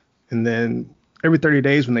 Right. And then every 30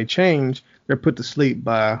 days when they change, they're put to sleep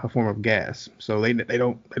by a form of gas. So they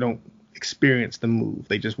don't experience the move.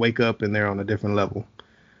 They just wake up and they're on a different level.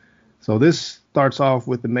 So this starts off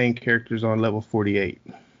with the main characters on level 48.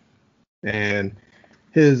 And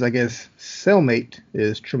his, I guess, cellmate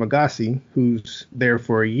is Trimagasi, who's there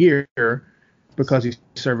for a year because he's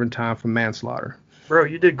serving time for manslaughter. Bro,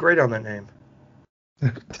 you did great on that name.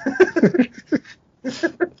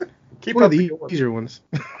 Keep one up of the easier ones.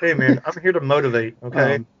 Hey, man, I'm here to motivate,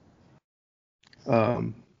 okay?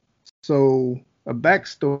 So a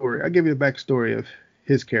backstory. I'll give you a backstory of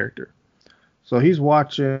his character. So he's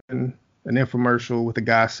watching an infomercial with a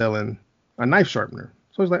guy selling a knife sharpener.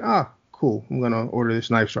 So he's like, cool, I'm going to order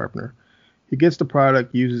this knife sharpener. He gets the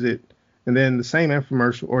product, uses it, and then the same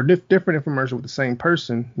infomercial or different infomercial with the same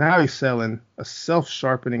person. Now he's selling a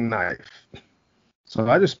self-sharpening knife. So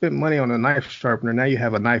I just spent money on a knife sharpener. Now you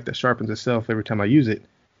have a knife that sharpens itself every time I use it.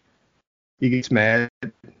 He gets mad,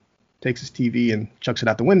 takes his TV and chucks it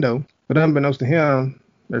out the window. But unbeknownst to him,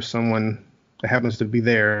 there's someone that happens to be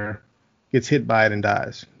there, gets hit by it and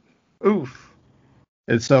dies. Oof.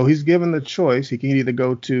 And so he's given the choice. He can either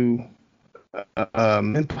go to a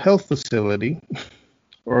mental health facility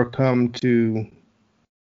or come to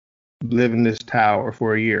live in this tower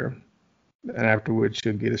for a year, and after which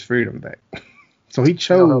he'll get his freedom back. So he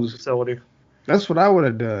chose. Facility. That's what I would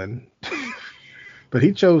have done. But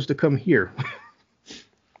he chose to come here.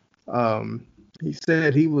 He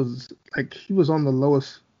said he was on the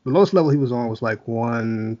lowest level he was on was like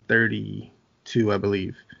 132, I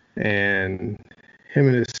believe. And him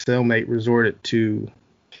and his cellmate resorted to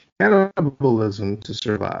cannibalism to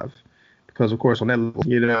survive. Because, of course, on that level,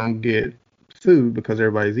 you don't get food because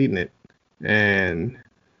everybody's eating it. And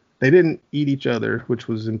they didn't eat each other, which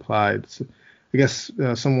was implied. So I guess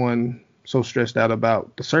someone so stressed out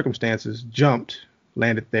about the circumstances jumped,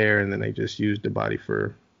 landed there, and then they just used the body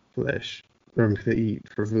for flesh, or to eat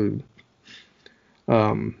for food.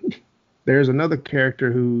 There's another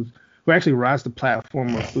character who actually rides the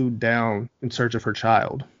platform of food down in search of her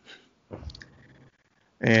child.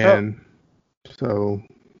 And so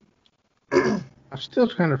I'm still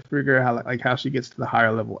trying to figure out how she gets to the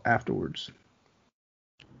higher level afterwards.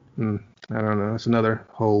 I don't know. That's another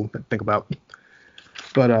whole thing to think about.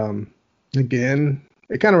 But again,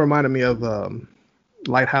 it kind of reminded me of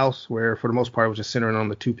Lighthouse, where for the most part it was just centering on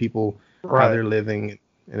the 2 people, how they're living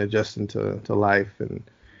and adjusting to life.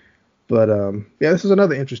 But this is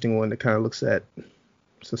another interesting one that kind of looks at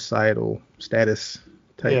societal status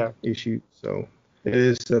type issue. So it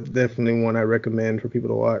is definitely one I recommend for people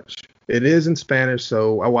to watch. It is in Spanish,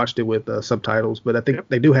 so I watched it with subtitles, but I think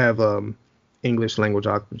they do have English language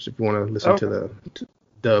options if you want to listen to the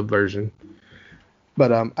dub version.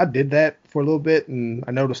 But I did that for a little bit, and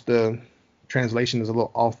I noticed the translation is a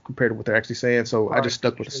little off compared to what they're actually saying, so I just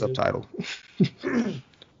stuck with the subtitle.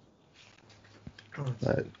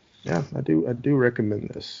 But Yeah, I do recommend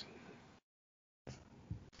this.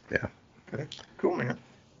 Yeah. Okay. Cool, man.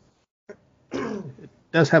 It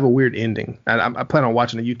does have a weird ending. I plan on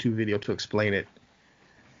watching a YouTube video to explain it.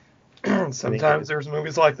 Sometimes there's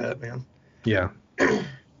movies like that, man. Yeah.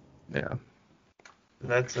 Yeah.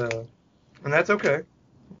 That's and that's okay,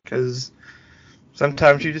 because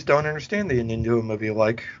sometimes you just don't understand the ending to a movie,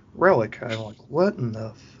 like Relic. I'm like, what in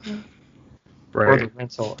the fuck? Or the Right.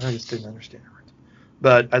 rental. I just didn't understand it.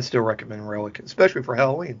 But I'd still recommend Relic, especially for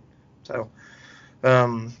Halloween. So,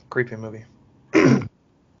 creepy movie.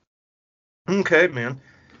 Okay, man.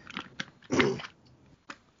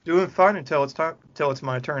 Doing fine until it's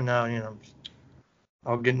my turn now.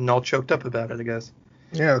 I'll get all choked up about it, I guess.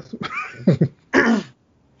 Yeah.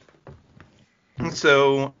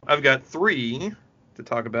 So I've got 3 to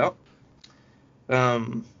talk about. Yeah,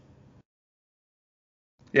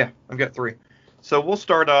 I've got 3. So we'll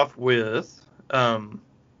start off with the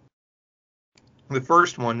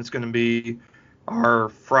first one. Is going to be our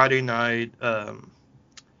Friday night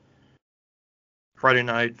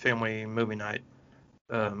family movie night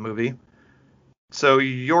movie. So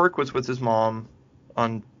York was with his mom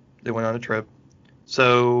they went on a trip.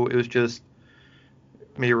 So it was just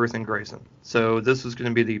me, Ruth, and Grayson. So this was going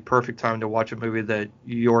to be the perfect time to watch a movie that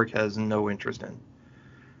York has no interest in.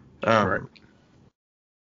 Right.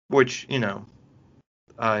 Which, I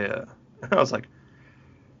I was like,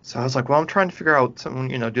 well, I'm trying to figure out something,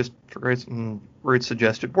 just for Grayson. Ruth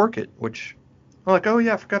suggested Work It, which I'm like, oh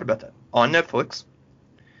yeah, I forgot about that. On Netflix.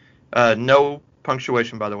 No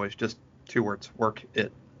punctuation, by the way. It's just 2 words. Work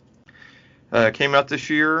It. Came out this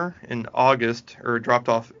year in August, or dropped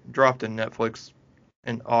in Netflix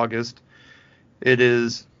in August. It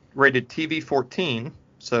is rated TV-14,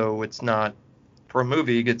 so it's not, for a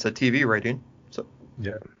movie, it gets a TV rating. So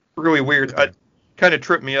Yeah. really weird. Okay. It kind of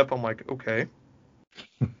tripped me up. I'm like, okay,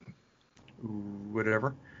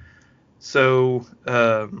 whatever. So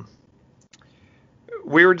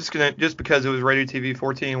we were just because it was rated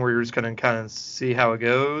TV-14, we were just gonna kind of see how it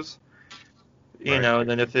goes. Right. And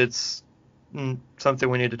then if it's something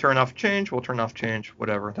we need to turn off, change, we'll turn off, change,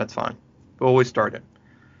 whatever. That's fine. We'll always start it.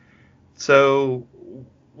 So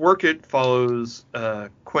Work It follows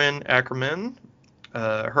Quinn Ackerman.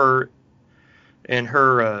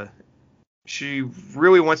 She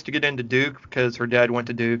really wants to get into Duke because her dad went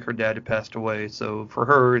to Duke. Her dad had passed away. So for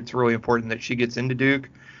her, it's really important that she gets into Duke.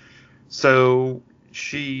 So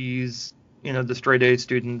she's, the straight A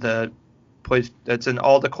student that's in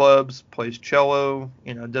all the clubs, plays cello,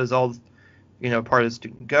 does all, part of the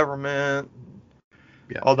student government,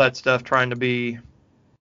 Yeah. all that stuff, trying to be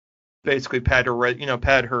basically pad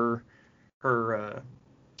her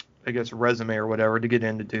I guess resume or whatever to get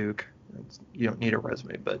into Duke. You don't need a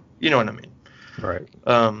resume, but you know what I mean. Right.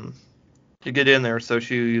 To get in there, so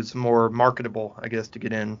she's more marketable, I guess, to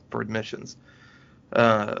get in for admissions.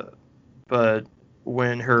 But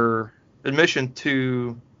when her admission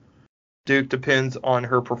to Duke depends on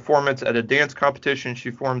her performance at a dance competition,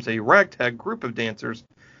 she forms a ragtag group of dancers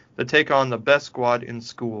that take on the best squad in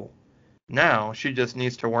school. Now she just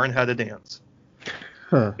needs to learn how to dance.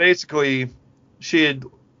 Huh. Basically, she had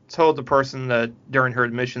told the person that during her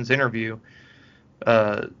admissions interview,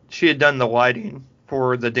 she had done the lighting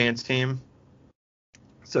for the dance team.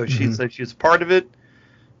 So she said she was part of it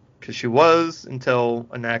because she was, until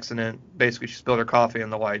an accident. Basically, she spilled her coffee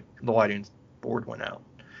and the lighting board went out.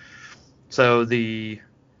 So the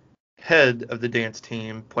head of the dance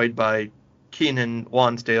team, played by Keenan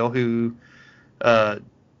Lonsdale, who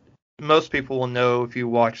most people will know if you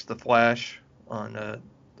watch The Flash on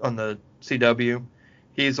the CW.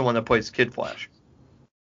 He's the one that plays Kid Flash.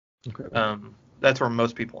 Okay. That's where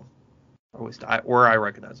most people, or at least where I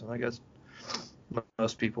recognize him, I guess.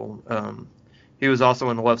 Most people. He was also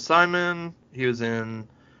in Love, Simon. He was in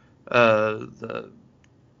the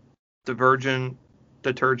Divergent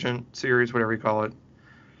detergent series, whatever you call it.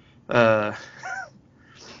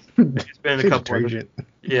 He's been in a couple Detergent.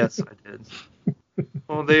 Yes, I did.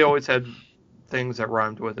 Well, they always had things that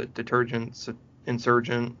rhymed with it. Detergent,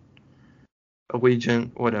 insurgent,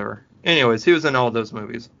 allegiant, whatever. Anyways, he was in all those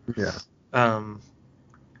movies. Yeah.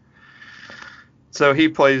 So he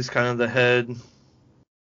plays kind of the head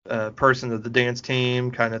person of the dance team,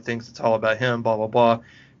 kind of thinks it's all about him, blah, blah, blah.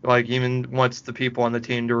 Like, even wants the people on the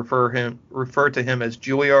team to refer to him as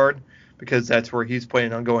Juilliard, because that's where he's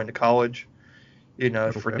planning on going to college,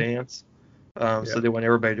 for dance. So they want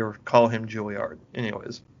everybody to call him Juilliard.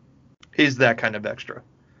 Anyways, he's that kind of extra.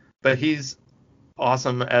 But he's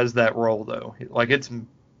awesome as that role, though. Like, it's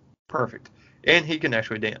perfect. And he can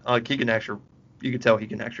actually dance. Like, you can tell he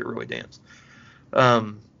can actually really dance.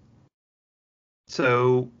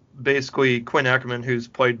 So basically Quinn Ackerman, who's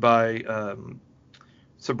played by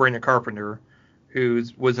Sabrina Carpenter, who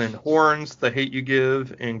was in Horns, The Hate You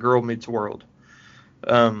Give, and Girl Meets World.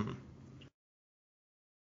 Her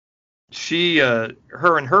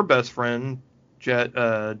and her best friend,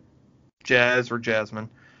 Jazz or Jasmine,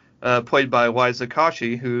 played by Liza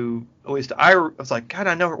Koshy, who at least I was like, God,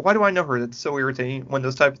 I know her. Why do I know her? That's so irritating. One of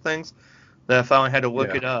those type of things that I finally had to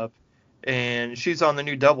look it up. And she's on the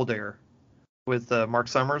new Double Dare with Mark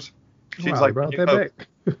Summers. She's They brought that back.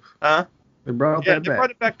 Huh? They brought that back. They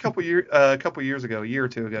brought it back a couple years ago, a year or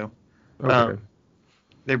two ago. Okay.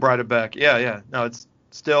 They brought it back. Yeah. No, it's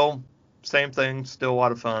still same thing. Still a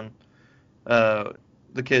lot of fun. The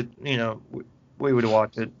kid, we would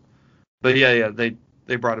watch it. But yeah, they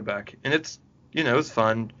brought it back, and it's it's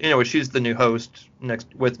fun. She's the new host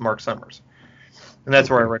next with Mark Summers, and that's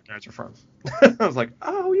where I recognize her from. I was like,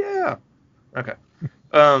 oh yeah, okay.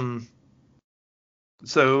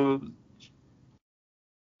 So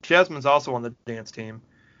Jasmine's also on the dance team.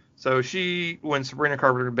 So when Sabrina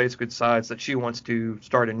Carpenter basically decides that she wants to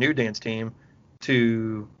start a new dance team,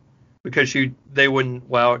 because she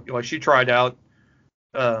tried out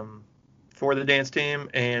for the dance team,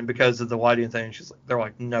 and because of the lighting thing, they're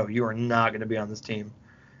like, no, you are not going to be on this team.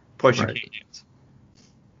 Plus, you can't dance.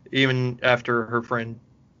 Even after her friend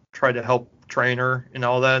tried to help train her and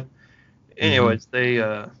all that. Anyways, they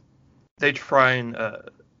try and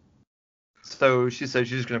so she says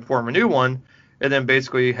she's going to form a new one, and then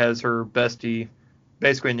basically has her bestie,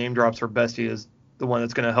 basically name drops her bestie as the one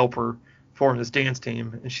that's going to help her form this dance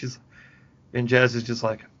team, and Jazz is just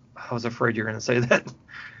like, I was afraid you were going to say that.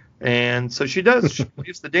 And so she does. She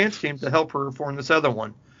leaves the dance team to help her form this other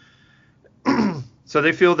one. So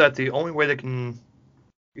they feel that the only way they can,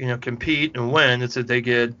 compete and win is if they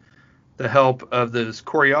get the help of this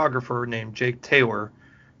choreographer named Jake Taylor,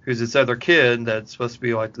 who's this other kid that's supposed to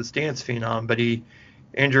be like this dance phenom, but he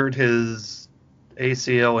injured his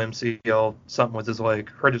ACL, MCL, something with his leg,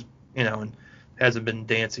 hurt his, and hasn't been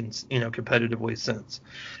dancing, competitively since.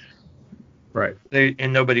 Right.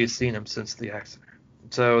 And nobody's seen him since the accident.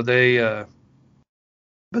 So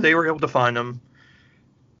but they were able to find him,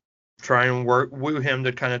 try and woo him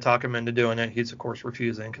to kind of talk him into doing it. He's of course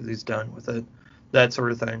refusing because he's done with it, that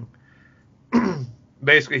sort of thing.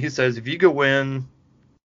 Basically, he says if you go win,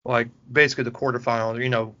 like basically the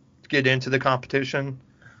quarterfinal, get into the competition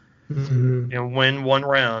and win one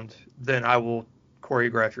round, then I will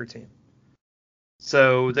choreograph your team.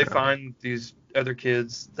 So they find these other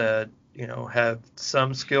kids that have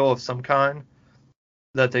some skill of some kind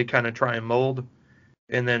that they kind of try and mold.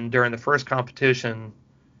 And then during the first competition,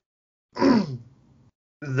 it's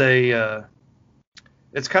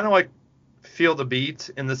kind of like feel the beat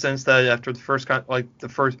in the sense that after they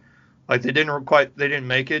didn't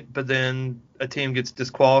make it, but then a team gets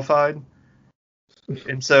disqualified.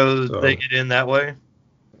 And so they get in that way.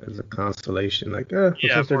 As a consolation,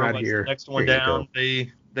 since they're not here, next one down,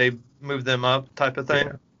 they move them up type of thing.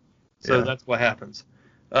 Yeah. So that's what happens.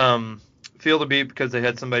 Feel the beat because they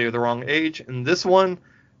had somebody of the wrong age. And this one,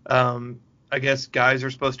 I guess guys are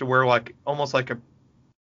supposed to wear almost like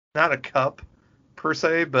not a cup per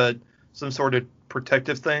se, but some sort of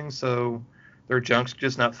protective thing so their junk's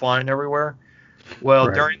just not flying everywhere. Well,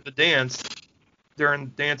 during the dance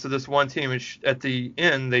of this one team, at the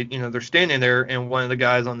end, they're standing there, and one of the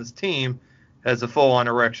guys on this team has a full-on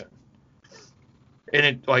erection.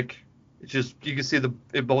 And you can see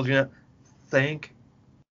it bulging out. Thank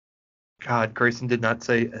God Grayson did not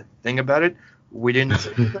say a thing about it. We didn't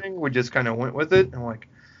say anything. We just kind of went with it. I'm like,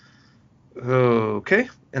 okay.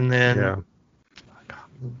 And then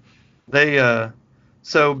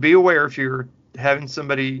so be aware if you're having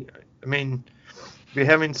somebody, if you're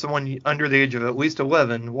having someone under the age of at least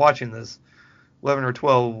 11 watching this, 11 or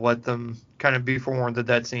 12, let them kind of be forewarned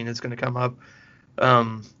that scene is going to come up.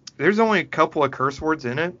 There's only a couple of curse words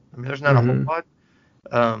in it. There's not a whole lot.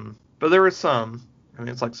 But there is some.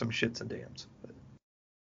 It's like some shits and dams. But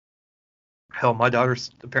hell, my daughters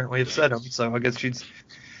apparently have said them, so I guess she's.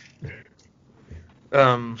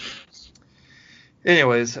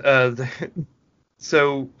 Anyways,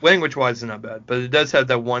 so language-wise, it's not bad, but it does have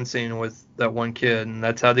that one scene with that one kid, and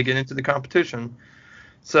that's how they get into the competition.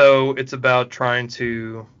 So it's about trying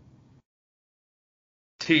to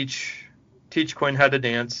teach Quinn how to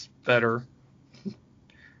dance better.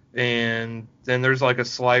 And then there's a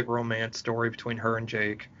slight romance story between her and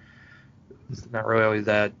Jake. It's not really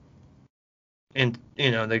that. And,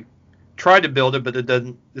 they tried to build it, but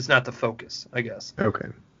it's not the focus, I guess. Okay.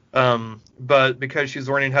 But because she's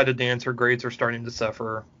learning how to dance, her grades are starting to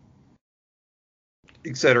suffer,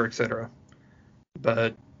 et cetera, et cetera.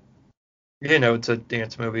 But It's a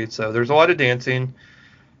dance movie, so there's a lot of dancing.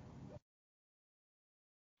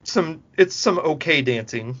 It's some okay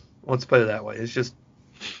dancing. Let's put it that way. Let's just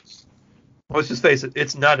face it,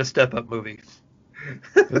 it's not a Step Up movie.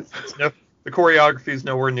 The choreography is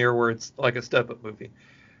nowhere near where it's like a Step Up movie.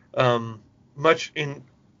 Much in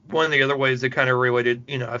one of the other ways they kind of related,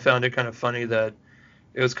 I found it kind of funny that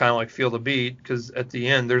it was kind of like Feel the Beat, because at the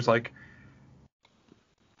end there's like,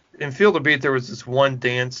 in Feel the Beat there was this one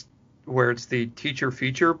dance where it's the teacher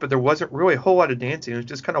feature, but there wasn't really a whole lot of dancing. It was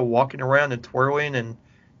just kind of walking around and twirling and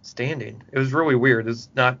standing. It was really weird. It's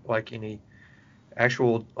not like any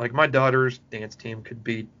actual, like my daughter's dance team could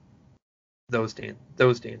beat those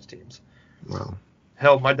dance teams. Wow.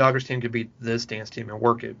 Hell, my daughter's team could beat this dance team and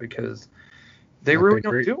work it, because they really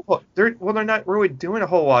don't do a lot. They're not really doing a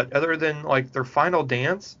whole lot other than like their final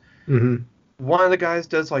dance. Mm-hmm. One of the guys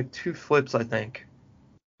does like 2 flips, I think.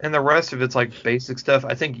 And the rest of it's like basic stuff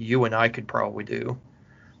I think you and I could probably do.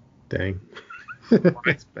 Dang.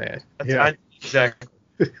 That's bad. Exactly.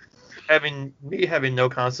 having no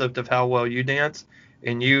concept of how well you dance,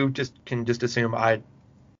 and you can assume I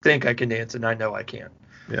think I can dance, and I know I can.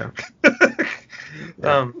 Yeah.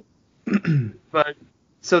 But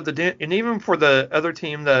so and even for the other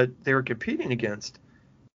team that they were competing against,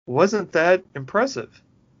 wasn't that impressive.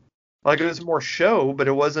 Like, it was more show, but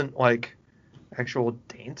it wasn't like actual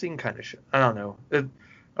dancing kind of show. I don't know.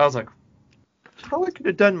 I was like, probably could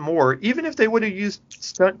have done more, even if they would have used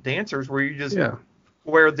stunt dancers where you just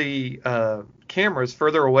where the camera's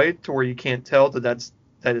further away to where you can't tell that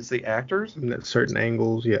it's the actors. And at certain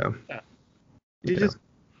angles, You just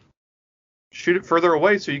shoot it further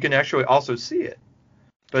away so you can actually also see it.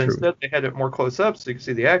 But instead they had it more close up so you could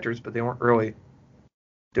see the actors, but they weren't really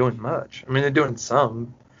doing much. I mean, they're doing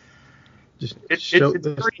some. It's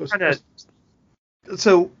very kind of.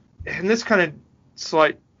 So, and this kind of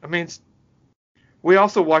slight. I mean, we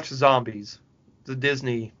also watched Zombies, the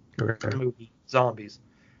Disney movie Zombies.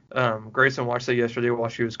 Grayson watched that yesterday while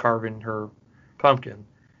she was carving her pumpkin.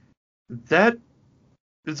 That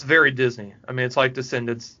is very Disney. I mean, it's like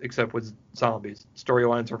Descendants except with zombies.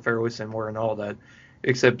 Storylines are fairly similar and all that,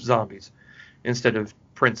 except zombies instead of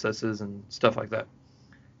princesses and stuff like that.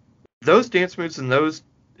 Those dance moves and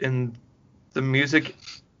the music,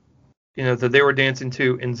 that they were dancing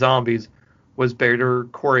to in Zombies was better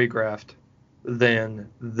choreographed than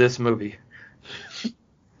this movie.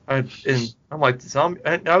 I'm like,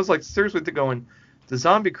 I was like, seriously going, the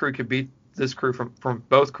zombie crew could beat this crew from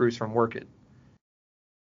both crews from Work It.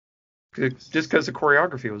 Just because the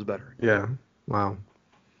choreography was better. Yeah. Wow.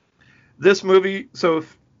 This movie, so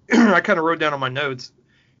if, I kind of wrote down on my notes,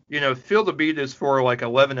 Feel the Beat is for like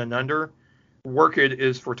 11 and under. Work It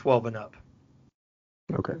is for 12 and up.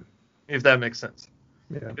 Okay. If that makes sense.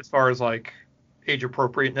 Yeah. As far as like age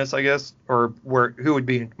appropriateness, I guess, or who would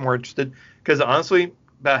be more interested. Because honestly,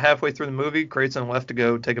 about halfway through the movie, Grayson left to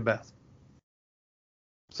go take a bath.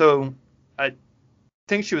 So I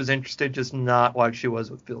think she was interested, just not like she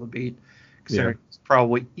was with Feel the Beat. Considering she's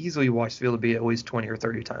probably easily watched Feel the Beat at least 20 or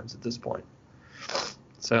 30 times at this point.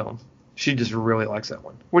 So she just really likes that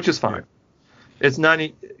one, which is fine. Yeah. It's not,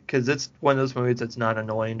 because it's one of those movies that's not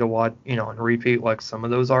annoying to watch, on repeat like some of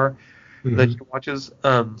those are that she watches.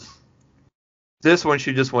 This one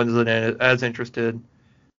she just wasn't as interested,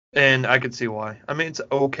 and I could see why. I mean, it's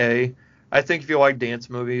okay. I think if you like dance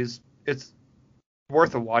movies, it's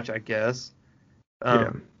worth a watch, I guess.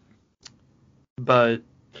 But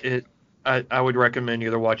I would recommend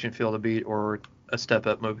either watching Feel the Beat or a Step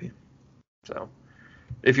Up movie. So,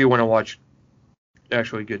 if you want to watch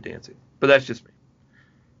actually good dancing. But that's just me.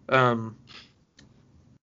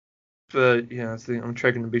 But yeah, I'm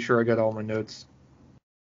checking to be sure I got all my notes.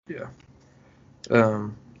 Yeah.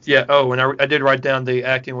 Oh, and I did write down the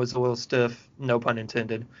acting was a little stiff, no pun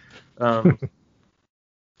intended. But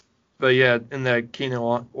yeah, and that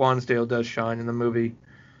Keenan Lonsdale does shine in the movie.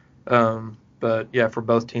 But yeah, for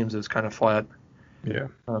both teams it was kind of flat. Yeah.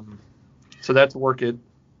 So that's Work It.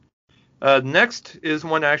 Next is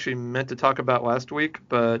one I actually meant to talk about last week,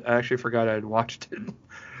 but I actually forgot I had watched it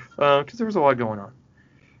because there was a lot going on.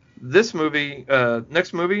 This movie,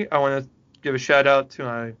 next movie, I want to give a shout out to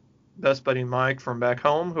my best buddy Mike from back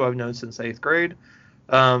home, who I've known since 8th grade.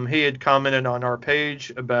 He had commented on our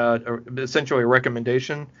page about essentially a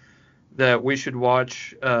recommendation that we should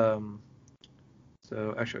watch. So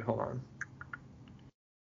actually, hold on.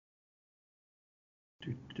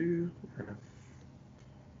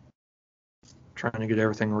 Trying to get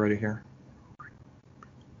everything ready here.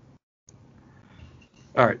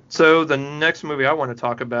 All right, so the next movie I want to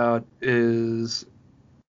talk about is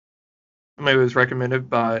maybe it was recommended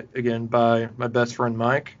by my best friend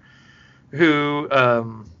Mike. who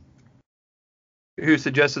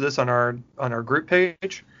suggested this on our group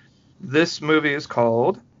page. This movie is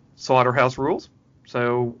called Slaughterhouse Rules.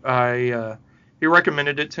 So he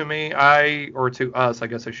recommended it to me, or to us, I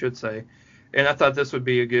guess I should say, and I thought this would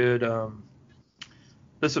be a good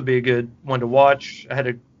one to watch. I had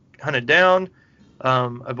to hunt it down.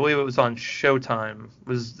 I believe it was on Showtime.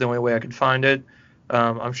 Was the only way I could find it.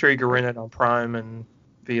 I'm sure you can rent it on Prime and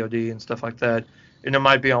VOD and stuff like that, and it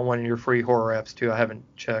might be on one of your free horror apps too. I haven't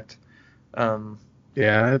checked. Yeah,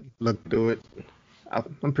 I looked through it.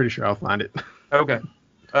 I'm pretty sure I'll find it. Okay.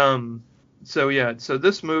 So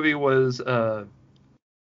this movie was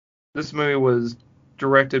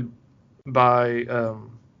directed by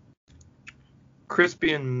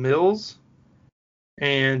Crispian Mills,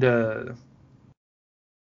 and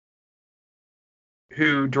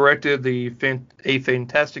who directed A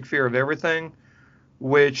Fantastic Fear of Everything,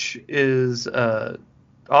 which is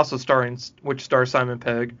which stars Simon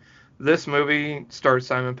Pegg. This movie stars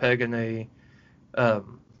Simon Pegg in a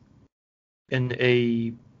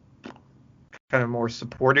kind of more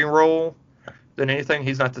supporting role than anything.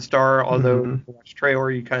 He's not the star, although if you watch the trailer,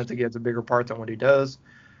 you kind of think he has a bigger part than what he does.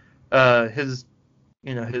 His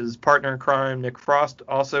partner in crime, Nick Frost,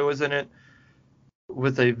 also is in it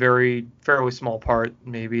with a fairly small part,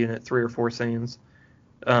 maybe in it 3 or 4 scenes.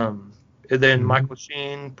 And then Michael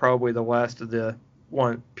Sheen, probably the last of the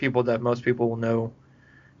people that most people will know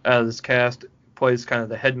out of this cast, plays kind of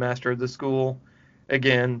the headmaster of the school.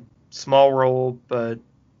 Again, small role, but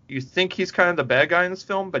you think he's kind of the bad guy in this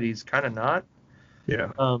film, but he's kind of not.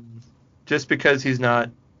 Yeah. Just because he's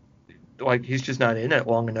just not in it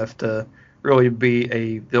long enough to really be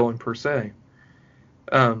a villain per se.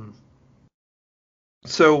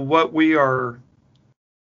 So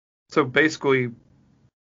basically,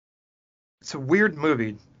 it's a weird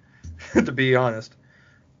movie, to be honest.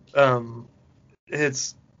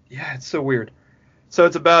 It's so weird. So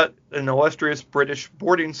it's about an illustrious British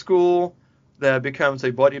boarding school that becomes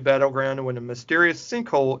a bloody battleground when a mysterious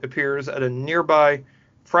sinkhole appears at a nearby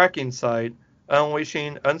fracking site,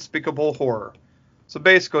 unleashing unspeakable horror. So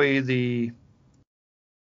basically,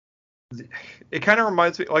 it kind of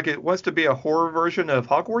reminds me, like, it wants to be a horror version of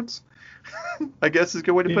Hogwarts, I guess is a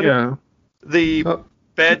good way to put it. The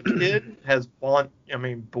bad kid has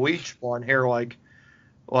bleach blonde hair like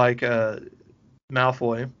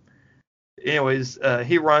Malfoy. Anyways,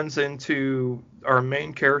 he runs into our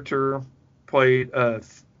main character, played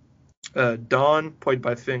Dawn, played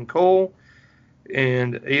by Finn Cole,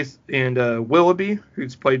 and Willoughby,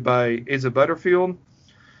 who's played by Asa Butterfield,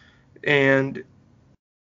 and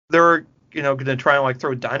they're going to try and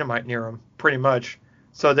throw dynamite near him, pretty much.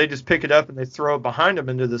 So they just pick it up and they throw it behind him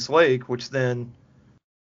into this lake, which then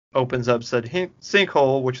opens up said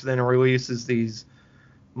sinkhole, which then releases these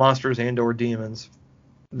monsters and/or demons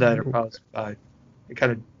that are caused by it,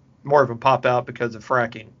 kind of more of a pop out because of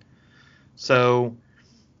fracking. So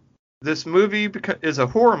this movie is a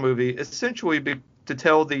horror movie, essentially to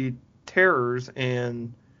tell the terrors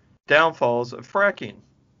and downfalls of fracking.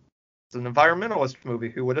 It's an environmentalist movie.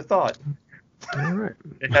 Who would have thought? All right.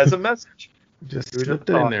 It has a message. Just slipped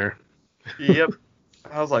it in there. Yep.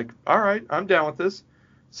 I was like, all right, I'm down with this.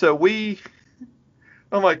 So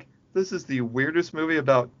I'm like, this is the weirdest movie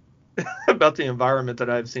about the environment that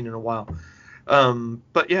I've seen in a while.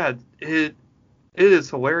 But yeah, it is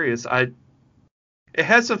hilarious. It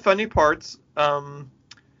has some funny parts. I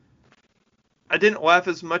didn't laugh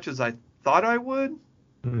as much as I thought I would,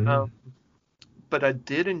 but I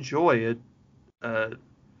did enjoy it.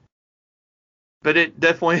 But it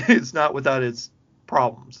definitely is not without its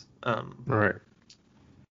problems. Right.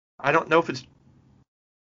 I don't know if it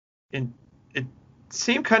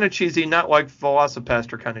seemed kind of cheesy, not like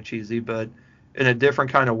Velocipaster kind of cheesy, but in a different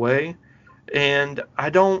kind of way. And I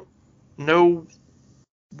don't know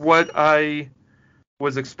what I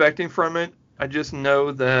was expecting from it. I just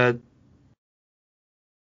know that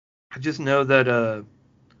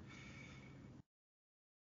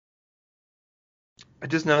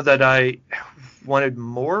I wanted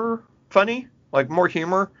more funny, like more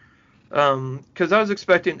humor. Because I was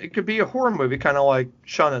expecting it could be a horror movie, kind of like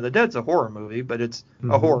Shaun of the Dead's a horror movie, but it's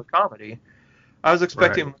a horror comedy. I was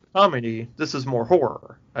expecting comedy. This is more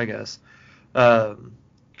horror, I guess.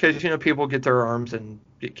 Because people get their arms and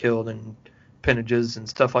get killed and appendages and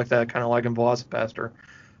stuff like that, kind of like in Velocipaster,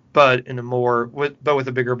 but with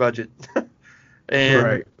a bigger budget.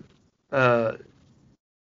 And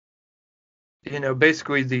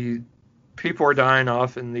basically the people are dying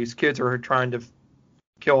off, and these kids are trying to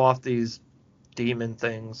kill off these demon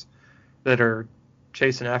things that are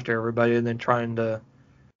chasing after everybody, and then trying to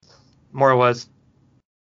more or less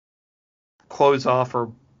close off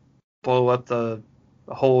or blow up the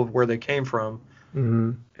hole of where they came from.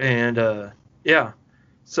 Mm-hmm. And yeah,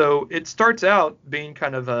 so it starts out being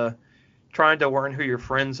kind of trying to learn who your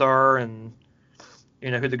friends are, and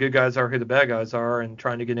who the good guys are, who the bad guys are, and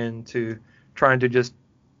trying to get into trying to just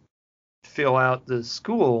fill out the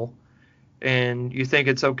school. And you think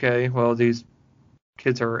it's okay. Well, these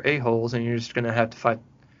kids are a-holes, and you're just going to have to fight.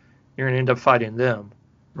 You're going to end up fighting them.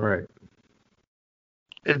 Right.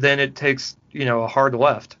 And then it takes, a hard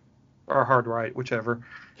left or a hard right, whichever.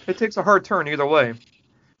 It takes a hard turn either way,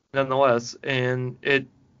 nonetheless. And it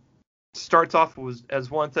starts off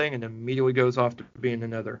as one thing and immediately goes off to being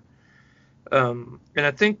another. And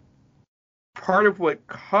I think part of what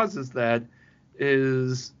causes that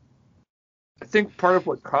is the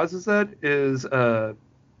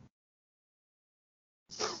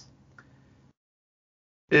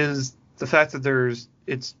fact that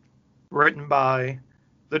it's written by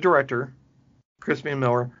the director, Crispian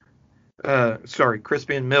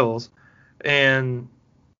Mills, and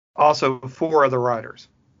also 4 other writers.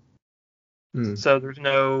 So there's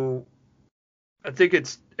I think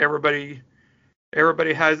it's everybody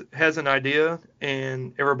has an idea,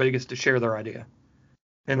 and everybody gets to share their idea,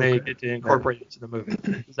 and they get to incorporate it into the movie.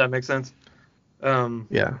 Does that make sense?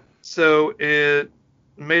 Yeah. So it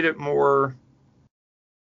made it more.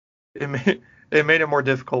 It made it more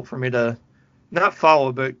difficult for me to not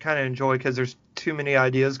follow, but kind of enjoy, because there's too many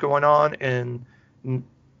ideas going on, and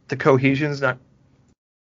the cohesion's not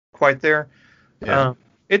quite there. Yeah.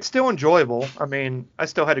 It's still enjoyable. I mean, I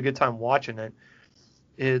still had a good time watching it.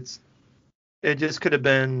 It just could have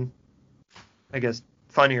been, I guess,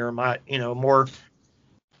 funnier. More.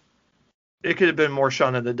 It could have been more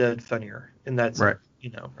Shaun of the Dead funnier in that sense.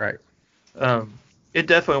 Right. It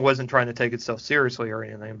definitely wasn't trying to take itself seriously or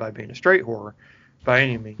anything by being a straight horror by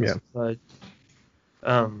any means. Yeah. But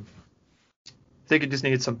I think it just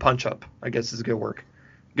needed some punch up, I guess is a good word.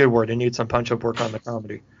 It needs some punch up work on the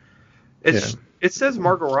comedy. It says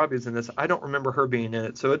Margot Robbie's in this. I don't remember her being in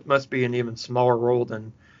it, so it must be an even smaller role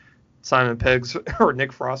than Simon Pegg's or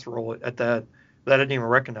Nick Frost's role at that. I didn't even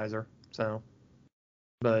recognize her. So,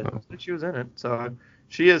 but she was in it. So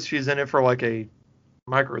she's in it for like a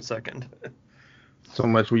microsecond. So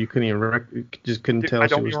much where you couldn't even just couldn't tell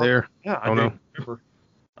she was there. Yeah, I don't remember.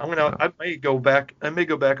 I may go back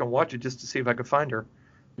and watch it just to see if I could find her.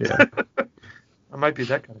 Yeah. I might be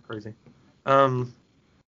that kind of crazy.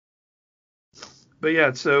 But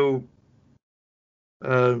yeah, so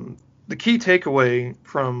the key takeaway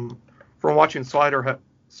from watching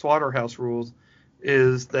Slaughterhouse Rules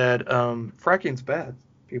is that fracking's bad,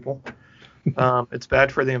 people. It's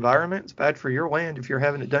bad for the environment. It's bad for your land if you're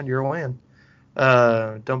having it done to your land.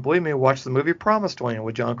 Don't believe me? Watch the movie Promised Land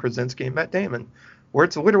with John Krasinski and Matt Damon, where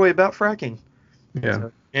it's literally about fracking. Yeah.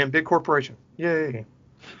 And big corporation. Yay.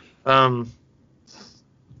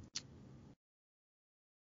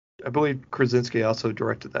 I believe Krasinski also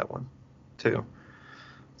directed that one, too. I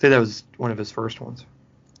think that was one of his first ones.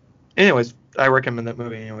 Anyways, I recommend that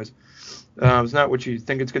movie anyways. It's not what you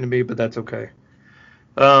think it's going to be, but that's okay.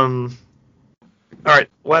 All right,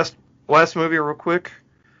 last movie real quick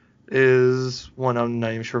is one I'm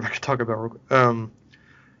not even sure if I can talk about real quick.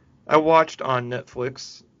 I watched on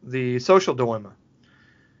Netflix The Social Dilemma.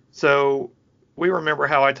 So we remember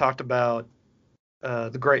how I talked about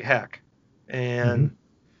The Great Hack, and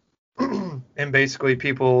and basically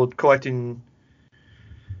people collecting,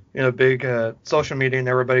 big social media and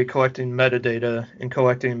everybody collecting metadata and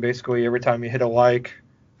collecting basically every time you hit a like,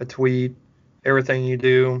 a tweet, everything you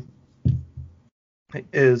do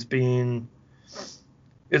is being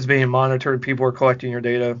monitored. People are collecting your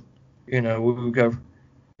data, and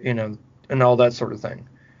all that sort of thing.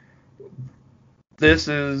 This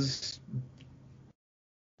is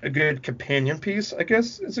a good companion piece, I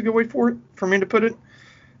guess is a good way for me to put it.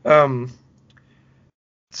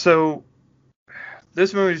 So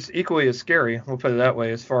this movie is equally as scary, we'll put it that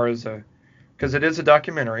way, as far as because it is a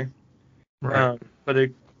documentary, right? But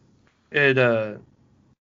it's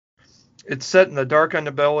set in the dark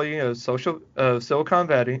underbelly of Silicon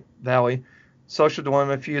Valley. Social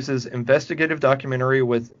Dilemma fuses investigative documentary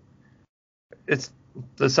with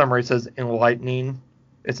the summary says enlightening.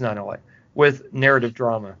 It's not enlightening. With narrative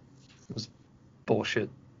drama. It was bullshit.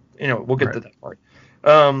 We'll get to that part.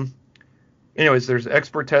 Anyways, there's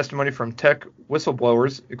expert testimony from tech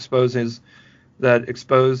whistleblowers expose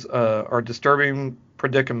our disturbing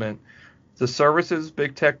predicament. The services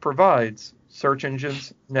big tech provides, search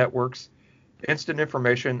engines, networks, instant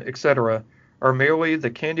information, etc., are merely the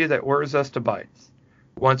candy that lures us to bite.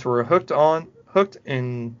 Once we're hooked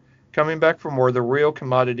and coming back for more, the real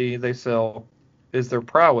commodity they sell is their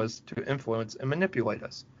prowess to influence and manipulate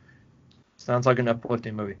us. Sounds like an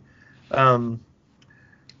uplifting movie.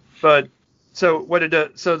 But so what it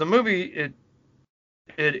does, so the movie,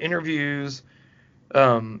 it interviews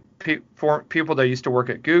people that used to work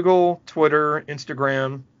at Google, Twitter,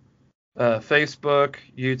 Instagram, Facebook,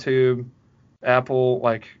 YouTube, Apple,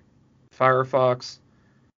 like Firefox,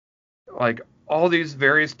 like all these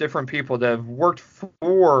various different people that have worked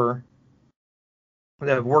for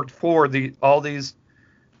all these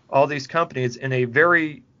companies in a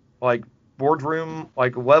very like boardroom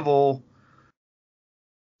like level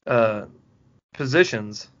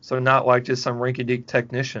positions. So not like just some rinky-dink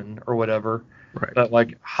technician or whatever, Right. but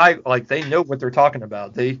like high, like they know what they're talking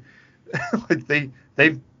about. They like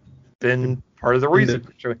they've been part of the reason.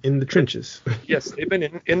 In the trenches. Yes, they've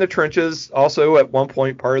been in the trenches. Also, at one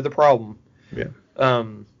point, part of the problem. Yeah.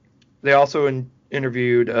 They also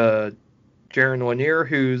interviewed Jaron Lanier,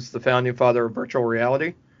 who's the founding father of virtual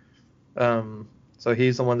reality. So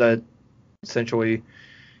he's the one that essentially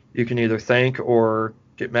you can either thank or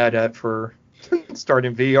get mad at for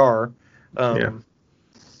starting VR. Yeah.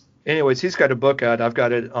 Anyways, he's got a book out. I've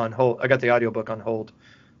got it on hold. I got the audiobook on hold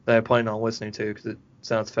that I plan on listening to because it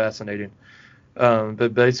sounds fascinating.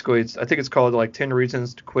 But basically, I think it's called like 10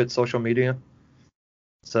 Reasons to Quit Social Media.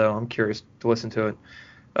 So I'm curious to listen to it.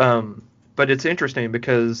 But it's interesting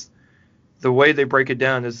because the way they break it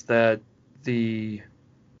down is that your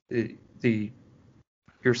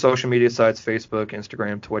social media sites, Facebook,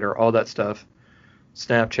 Instagram, Twitter, all that stuff,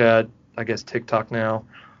 Snapchat, I guess TikTok now,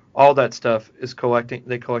 all that stuff is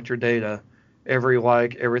they collect your data, every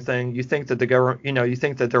like, everything. You think that the government, you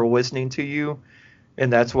think that they're listening to you,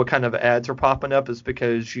 and that's what kind of ads are popping up is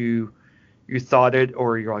because you thought it,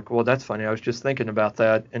 or you're like, well, that's funny, I was just thinking about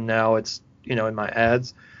that, and now it's, in my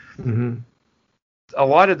ads. Mm-hmm. A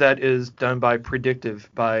lot of that is done by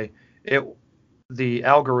the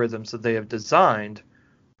algorithms that they have designed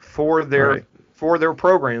for their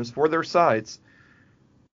programs, for their sites,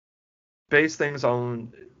 base things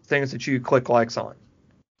on things that you click likes on.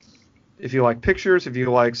 If you like pictures, if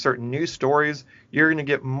you like certain news stories, you're going to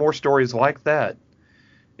get more stories like that.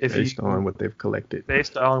 Based on what they've collected.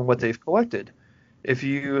 If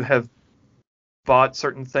you have bought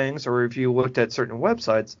certain things or if you looked at certain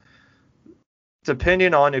websites,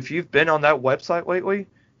 depending on if you've been on that website lately,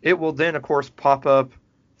 it will then, of course, pop up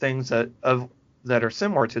things that are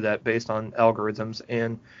similar to that based on algorithms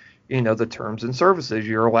and, the terms and services.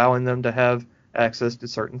 You're allowing them to have access to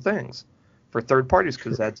certain things for third parties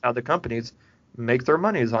because that's how the companies make their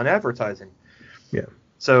money is on advertising. Yeah.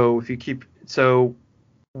 So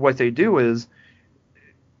what they do is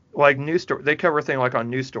like they cover a thing like on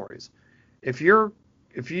news stories. If you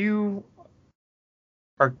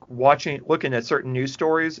are looking at certain news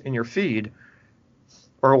stories in your feed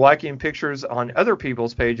or liking pictures on other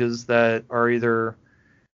people's pages that are either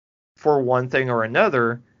for one thing or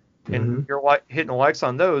another, and you're hitting likes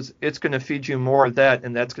on those, it's going to feed you more of that,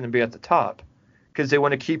 and that's going to be at the top because they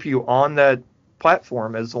want to keep you on that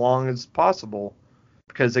platform as long as possible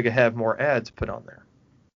because they can have more ads put on there.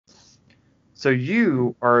 So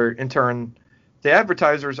you are, in turn, the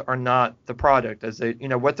advertisers are not the product, as they,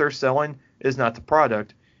 what they're selling is not the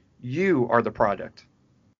product. You are the product.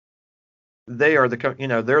 They are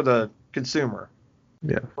they're the consumer.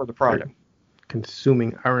 Yeah. For the product. They're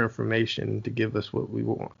consuming our information to give us what we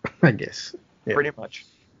want, I guess. Yeah. Pretty much.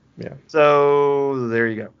 Yeah. So there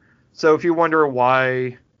you go. So if you wonder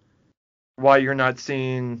why you're not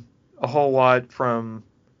seeing a whole lot from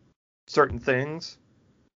certain things,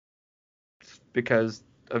 because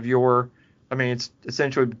of it's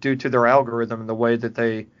essentially due to their algorithm and the way that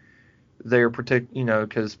they are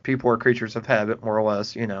because people are creatures of habit, more or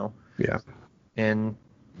less, Yeah. And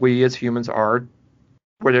we as humans are,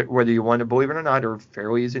 whether you want to believe it or not, are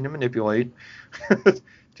fairly easy to manipulate.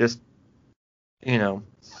 Just,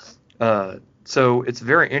 so it's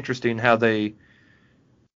very interesting how they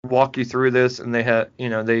walk you through this, and they have,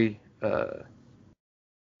 they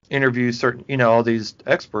interview certain, all these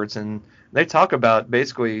experts, and they talk about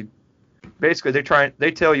basically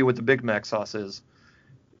they tell you what the Big Mac sauce is,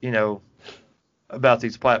 about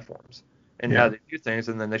these platforms and how they do things,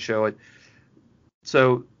 and then they show it.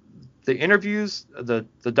 So the interviews, the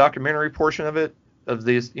documentary portion of it, of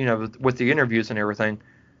these, with the interviews and everything,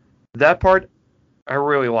 that part I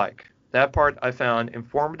really like. That part I found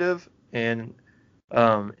informative and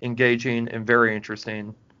engaging and very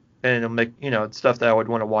interesting, and it'll make, stuff that I would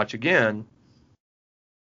want to watch again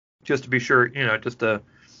just to be sure, just to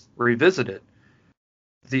revisit it.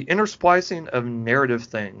 The intersplicing of narrative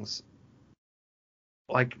things,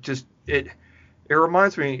 like just it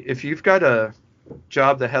reminds me, if you've got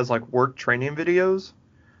job that has like work training videos.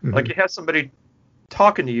 Mm-hmm. Like you have somebody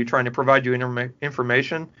talking to you, trying to provide you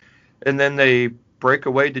information, and then they break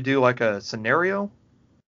away to do like a scenario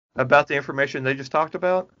about the information they just talked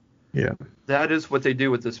about. Yeah. That is what they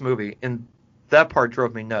do with this movie, and that part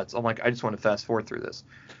drove me nuts. I'm like, I just want to fast forward through this.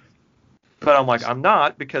 But I'm like, I'm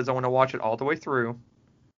not, because I want to watch it all the way through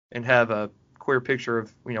and have a clear picture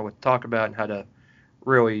of, what to talk about and how to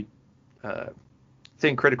really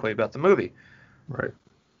think critically about the movie. Right.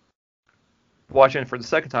 Watching it for the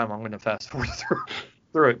second time, I'm going to fast forward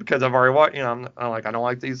through it because I've already watched. I'm like, I don't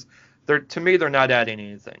like these. To me, they're not adding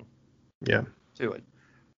anything. Yeah. To it.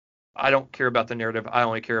 I don't care about the narrative. I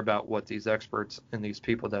only care about what these experts and these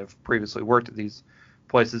people that have previously worked at these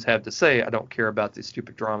places have to say. I don't care about these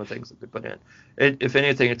stupid drama things that they put in. If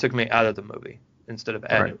anything, it took me out of the movie instead of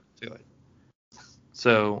adding to it.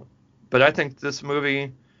 So, but I think this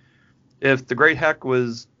movie, if The Great Hack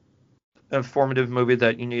was a informative movie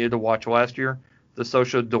that you needed to watch last year, The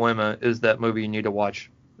Social Dilemma is that movie you need to watch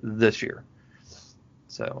this year.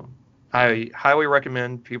 So I highly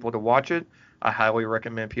recommend people to watch it. I highly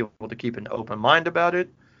recommend people to keep an open mind about it.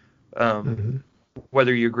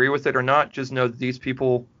 Whether you agree with it or not, just know that these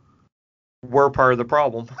people were part of the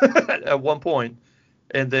problem at one point,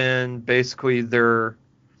 and then basically their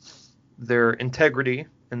integrity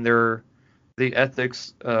and the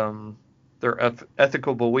ethics, their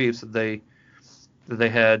ethical beliefs that they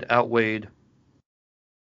had outweighed,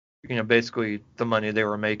 basically the money they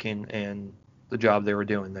were making and the job they were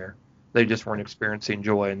doing there. They just weren't experiencing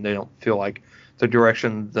joy, and they don't feel like the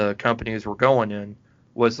direction the companies were going in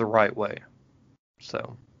was the right way.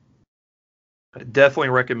 So I definitely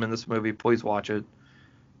recommend this movie. Please watch it.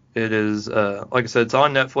 It is, like I said, it's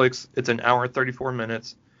on Netflix. It's an hour and 34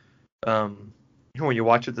 minutes. When you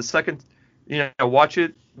watch it the second, watch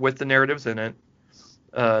it with the narratives in it.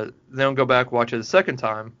 Then go back, watch it the second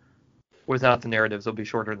time without the narratives. It'll be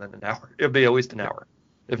shorter than an hour. It'll be at least an hour.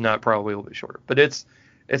 If not, probably will be shorter. But it's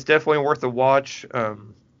definitely worth a watch.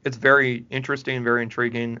 It's very interesting, very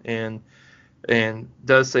intriguing, and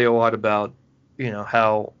does say a lot about,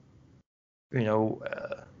 how,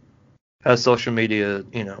 how social media,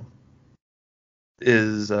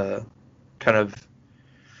 is kind of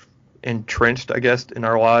entrenched, I guess, in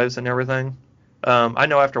our lives and everything. I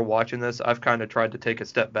know after watching this, I've kind of tried to take a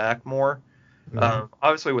step back more.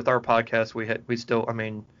 Obviously, with our podcast, we have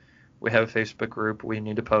a Facebook group we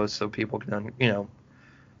need to post so people can,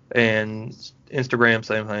 and Instagram,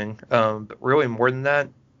 same thing. But really, more than that,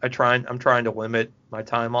 I'm trying to limit my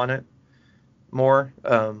time on it more.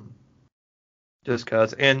 Just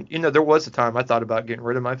because, and there was a time I thought about getting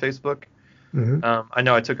rid of my Facebook. I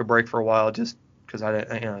know I took a break for a while just because I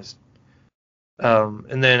didn't,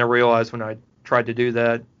 and then I realized when I tried to do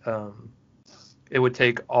that, it would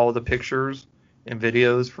take all the pictures and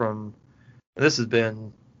videos from. And this has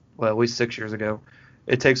been at least 6 years ago.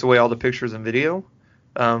 It takes away all the pictures and video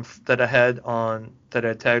that I had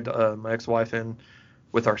tagged my ex-wife in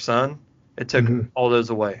with our son. It took all those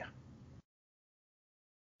away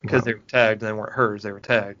because they were tagged and they weren't hers. They were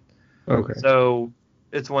tagged. Okay. So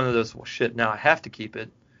it's one of those, well, shit, now I have to keep it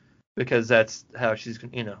because that's how she's,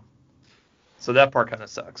 So that part kind of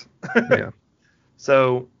sucks. Yeah.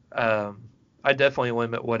 So I definitely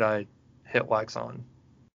limit what I hit likes on,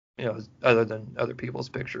 other than other people's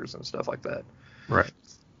pictures and stuff like that. Right.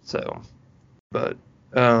 So, but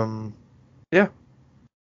yeah.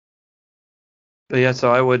 But yeah,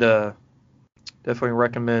 so I would definitely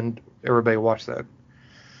recommend everybody watch that.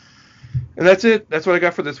 And that's it. That's what I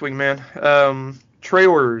got for this week, man.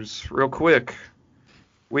 Trailers, real quick.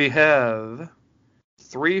 We have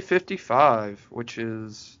 355, which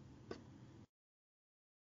is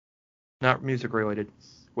not music related.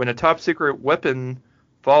 When a top secret weapon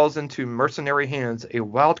falls into mercenary hands, a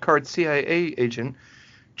wildcard CIA agent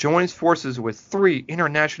joins forces with 3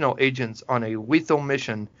 international agents on a lethal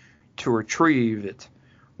mission to retrieve it,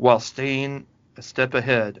 while staying a step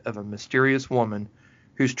ahead of a mysterious woman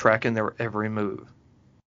who's tracking their every move.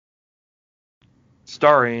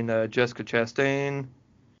 Starring Jessica Chastain,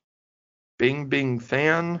 Bing Bing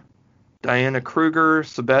Fan, Diana Kruger,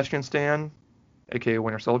 Sebastian Stan, aka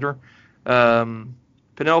Winter Soldier,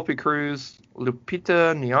 Penelope Cruz,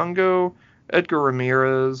 Lupita Nyong'o, Edgar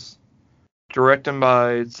Ramirez, directed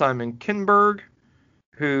by Simon Kinberg,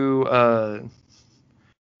 who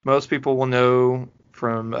most people will know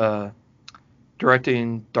from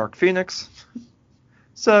directing Dark Phoenix.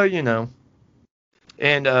 So,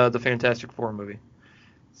 and the Fantastic Four movie.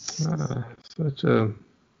 Such a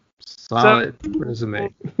solid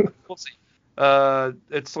resume. We'll see.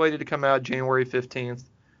 It's slated to come out January 15th,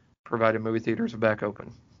 provided movie theaters are back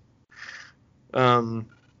open. Um,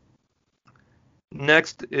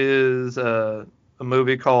 Next is a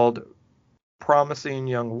movie called Promising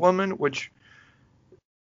Young Woman, which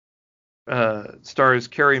stars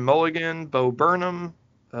Carey Mulligan, Bo Burnham,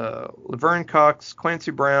 Laverne Cox,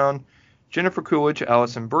 Clancy Brown, Jennifer Coolidge,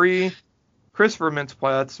 Alison Brie, Christopher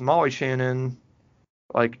Mintz-Plasse, Molly Shannon,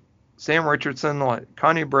 like Sam Richardson, like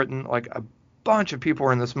Connie Britton, like a bunch of people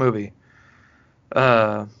are in this movie.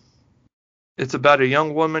 It's about a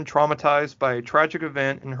young woman traumatized by a tragic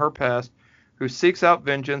event in her past who seeks out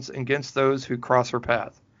vengeance against those who cross her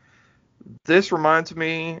path. This reminds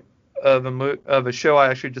me of a show I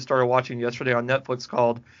actually just started watching yesterday on Netflix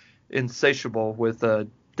called Insatiable with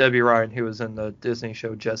Debbie Ryan, who was in the Disney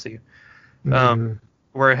show Jessie,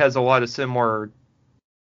 where it has a lot of similar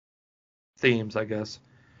themes, I guess.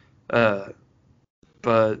 But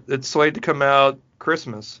it's slated to come out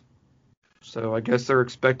Christmas, so I guess they're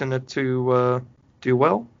expecting it to do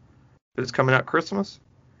well. It's coming out Christmas.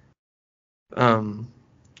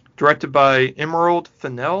 Directed by Emerald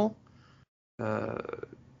Fennell,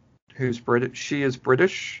 who's British. She is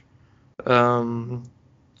British.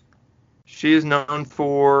 She is known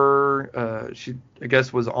for she I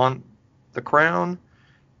guess was on The Crown,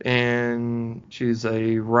 and she's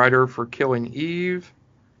a writer for Killing Eve.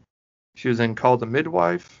 She was in Call the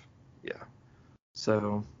Midwife. Yeah.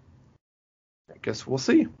 So I guess we'll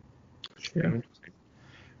see. Yeah.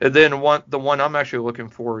 And then the one I'm actually looking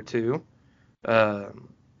forward to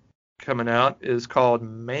coming out is called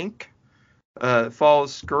Mank. It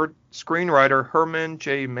follows screenwriter Herman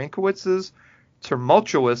J. Mankiewicz's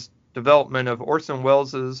tumultuous development of Orson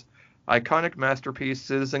Welles' iconic masterpiece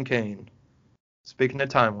Citizen Kane. Speaking of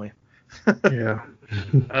timely. Yeah.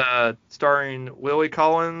 Starring Lily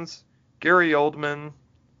Collins, Gary Oldman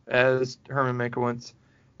as Herman Mankiewicz,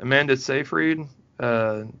 Amanda Seyfried,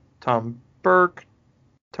 Tom Burke,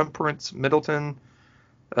 Temperance Middleton,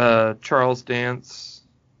 Charles Dance,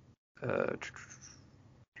 trying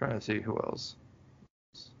to see who else.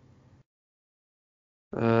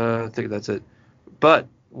 I think that's it. But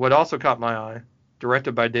what also caught my eye,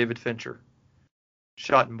 directed by David Fincher,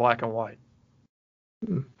 shot in black and white.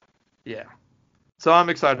 Yeah. So I'm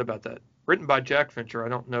excited about that. Written by Jack Fincher. I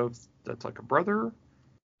don't know if that's like a brother.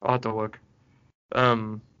 I'll have to look.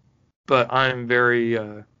 But I'm very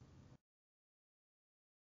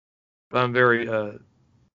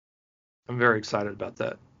excited about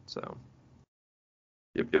that. So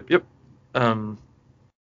yep.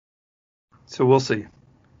 So we'll see.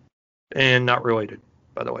 And not related,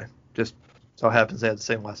 by the way. Just so happens they had the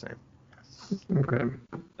same last name. Okay.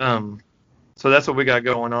 So that's what we got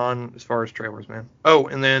going on as far as trailers, man. Oh,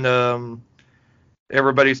 and then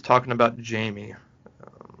everybody's talking about Jamie,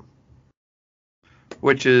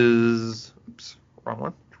 which is wrong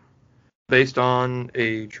one. Based on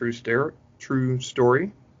a true story.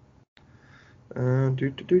 Yeah,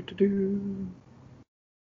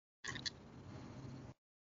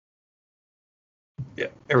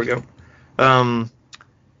 there we go.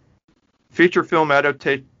 Feature film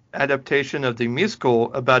adaptation of the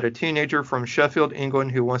musical about a teenager from Sheffield,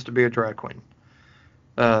 England, who wants to be a drag queen.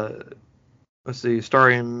 Let's see,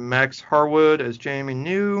 starring Max Harwood as Jamie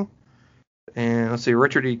New, and let's see,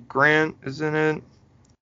 Richard E. Grant is in it.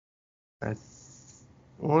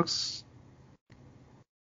 Looks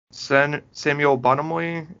Samuel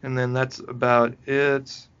Bottomley, and then that's about it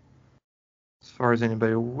as far as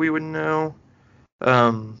anybody we would know.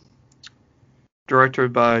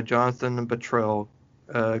 Directed by Jonathan Buttrell.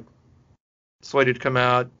 Slated to come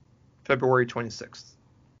out February 26th.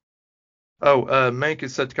 Mank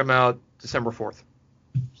is set to come out December 4th.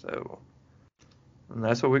 So, and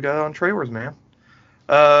that's what we got on trailers, man.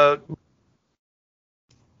 What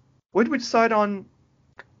did we decide on?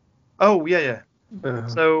 Oh, yeah.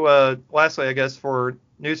 So, lastly, I guess for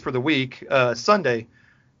news for the week, Sunday,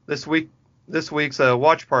 this week's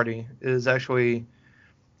watch party is actually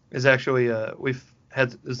is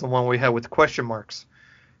the one we had with question marks.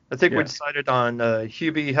 I think we decided on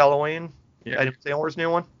Hubie Halloween, Adam Sandler's new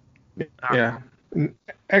one. Yeah.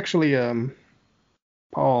 Actually,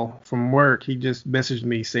 Paul from work, he just messaged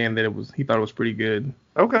me saying that he thought it was pretty good.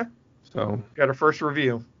 Okay. So got our first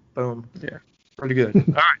review. Boom. Yeah. Pretty good. All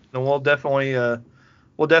right. Then we'll definitely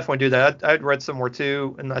do that. I'd read somewhere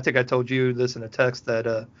too, and I think I told you this in a text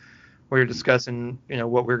that we were discussing,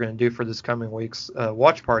 what we're going to do for this coming week's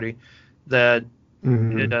watch party. That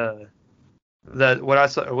that what I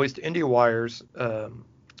saw, at least IndieWire's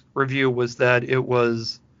review, was that it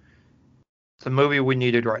was the movie we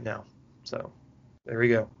needed right now. So there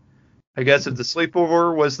you go. I guess if The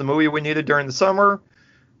Sleepover was the movie we needed during the summer,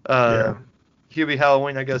 Hubie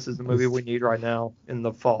Halloween, I guess, is the movie we need right now in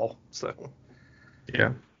the fall. So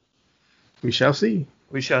Yeah. We shall see.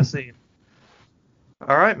 We shall see.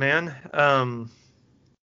 All right, man.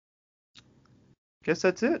 Guess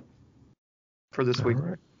that's it for this week. All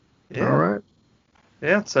right. Yeah. All right.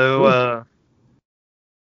 Yeah. So, Cool.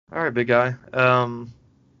 all right, big guy.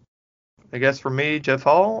 I guess for me, Jeff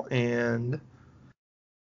Hall, and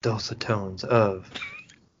dulcet tones of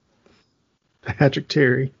Patrick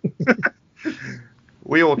Terry.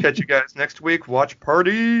 We will catch you guys next week. Watch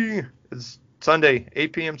Party. It's Sunday,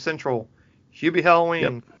 8 p.m. Central. Hubie Halloween.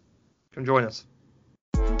 Yep. Come join us.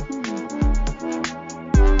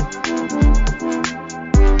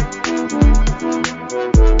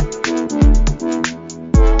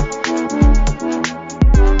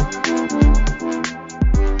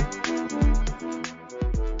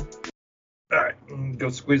 All right, go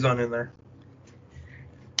squeeze on in there.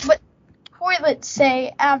 What toilets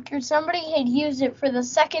say after somebody had used it for the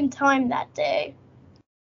second time that day?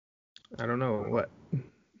 I don't know what.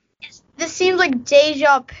 This seems like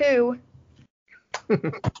deja vu.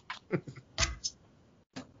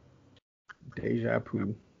 Deja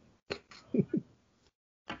vu. That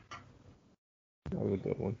was a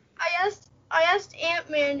good one. I asked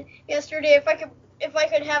Ant-Man yesterday if I could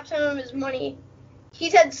have some of his money. He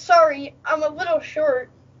said, "Sorry, I'm a little short."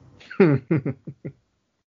 Which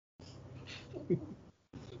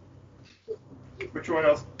one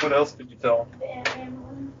else? What else did you tell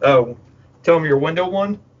him? Oh, tell him your window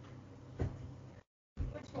one?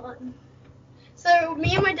 Which one? So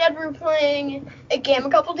me and my dad were playing a game a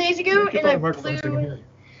couple days ago, and I blew.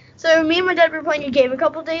 So me and my dad were playing a game a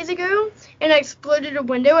couple days ago, and I exploded a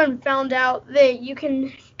window and found out that you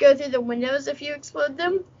can go through the windows if you explode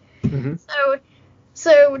them. Mm-hmm.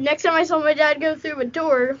 So next time I saw my dad go through a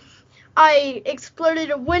door, I exploded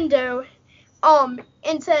a window,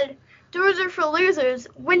 and said, "Doors are for losers,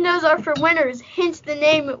 windows are for winners, hence the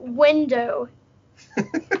name Window."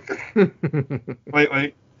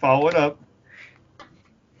 Wait. Follow it up.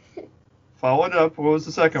 What was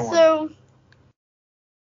the second one? So,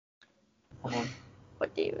 Hold on.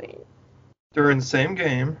 what do you mean? They're in the same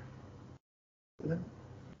game.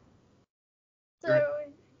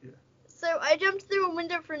 So I jumped through a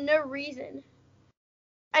window for no reason.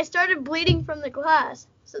 I started bleeding from the glass,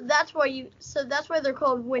 so that's why they're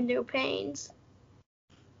called window panes.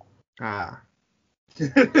 Ah.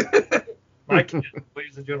 My kid,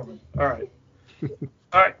 ladies and gentlemen. All right.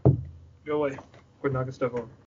 Go away. Quit knocking stuff over.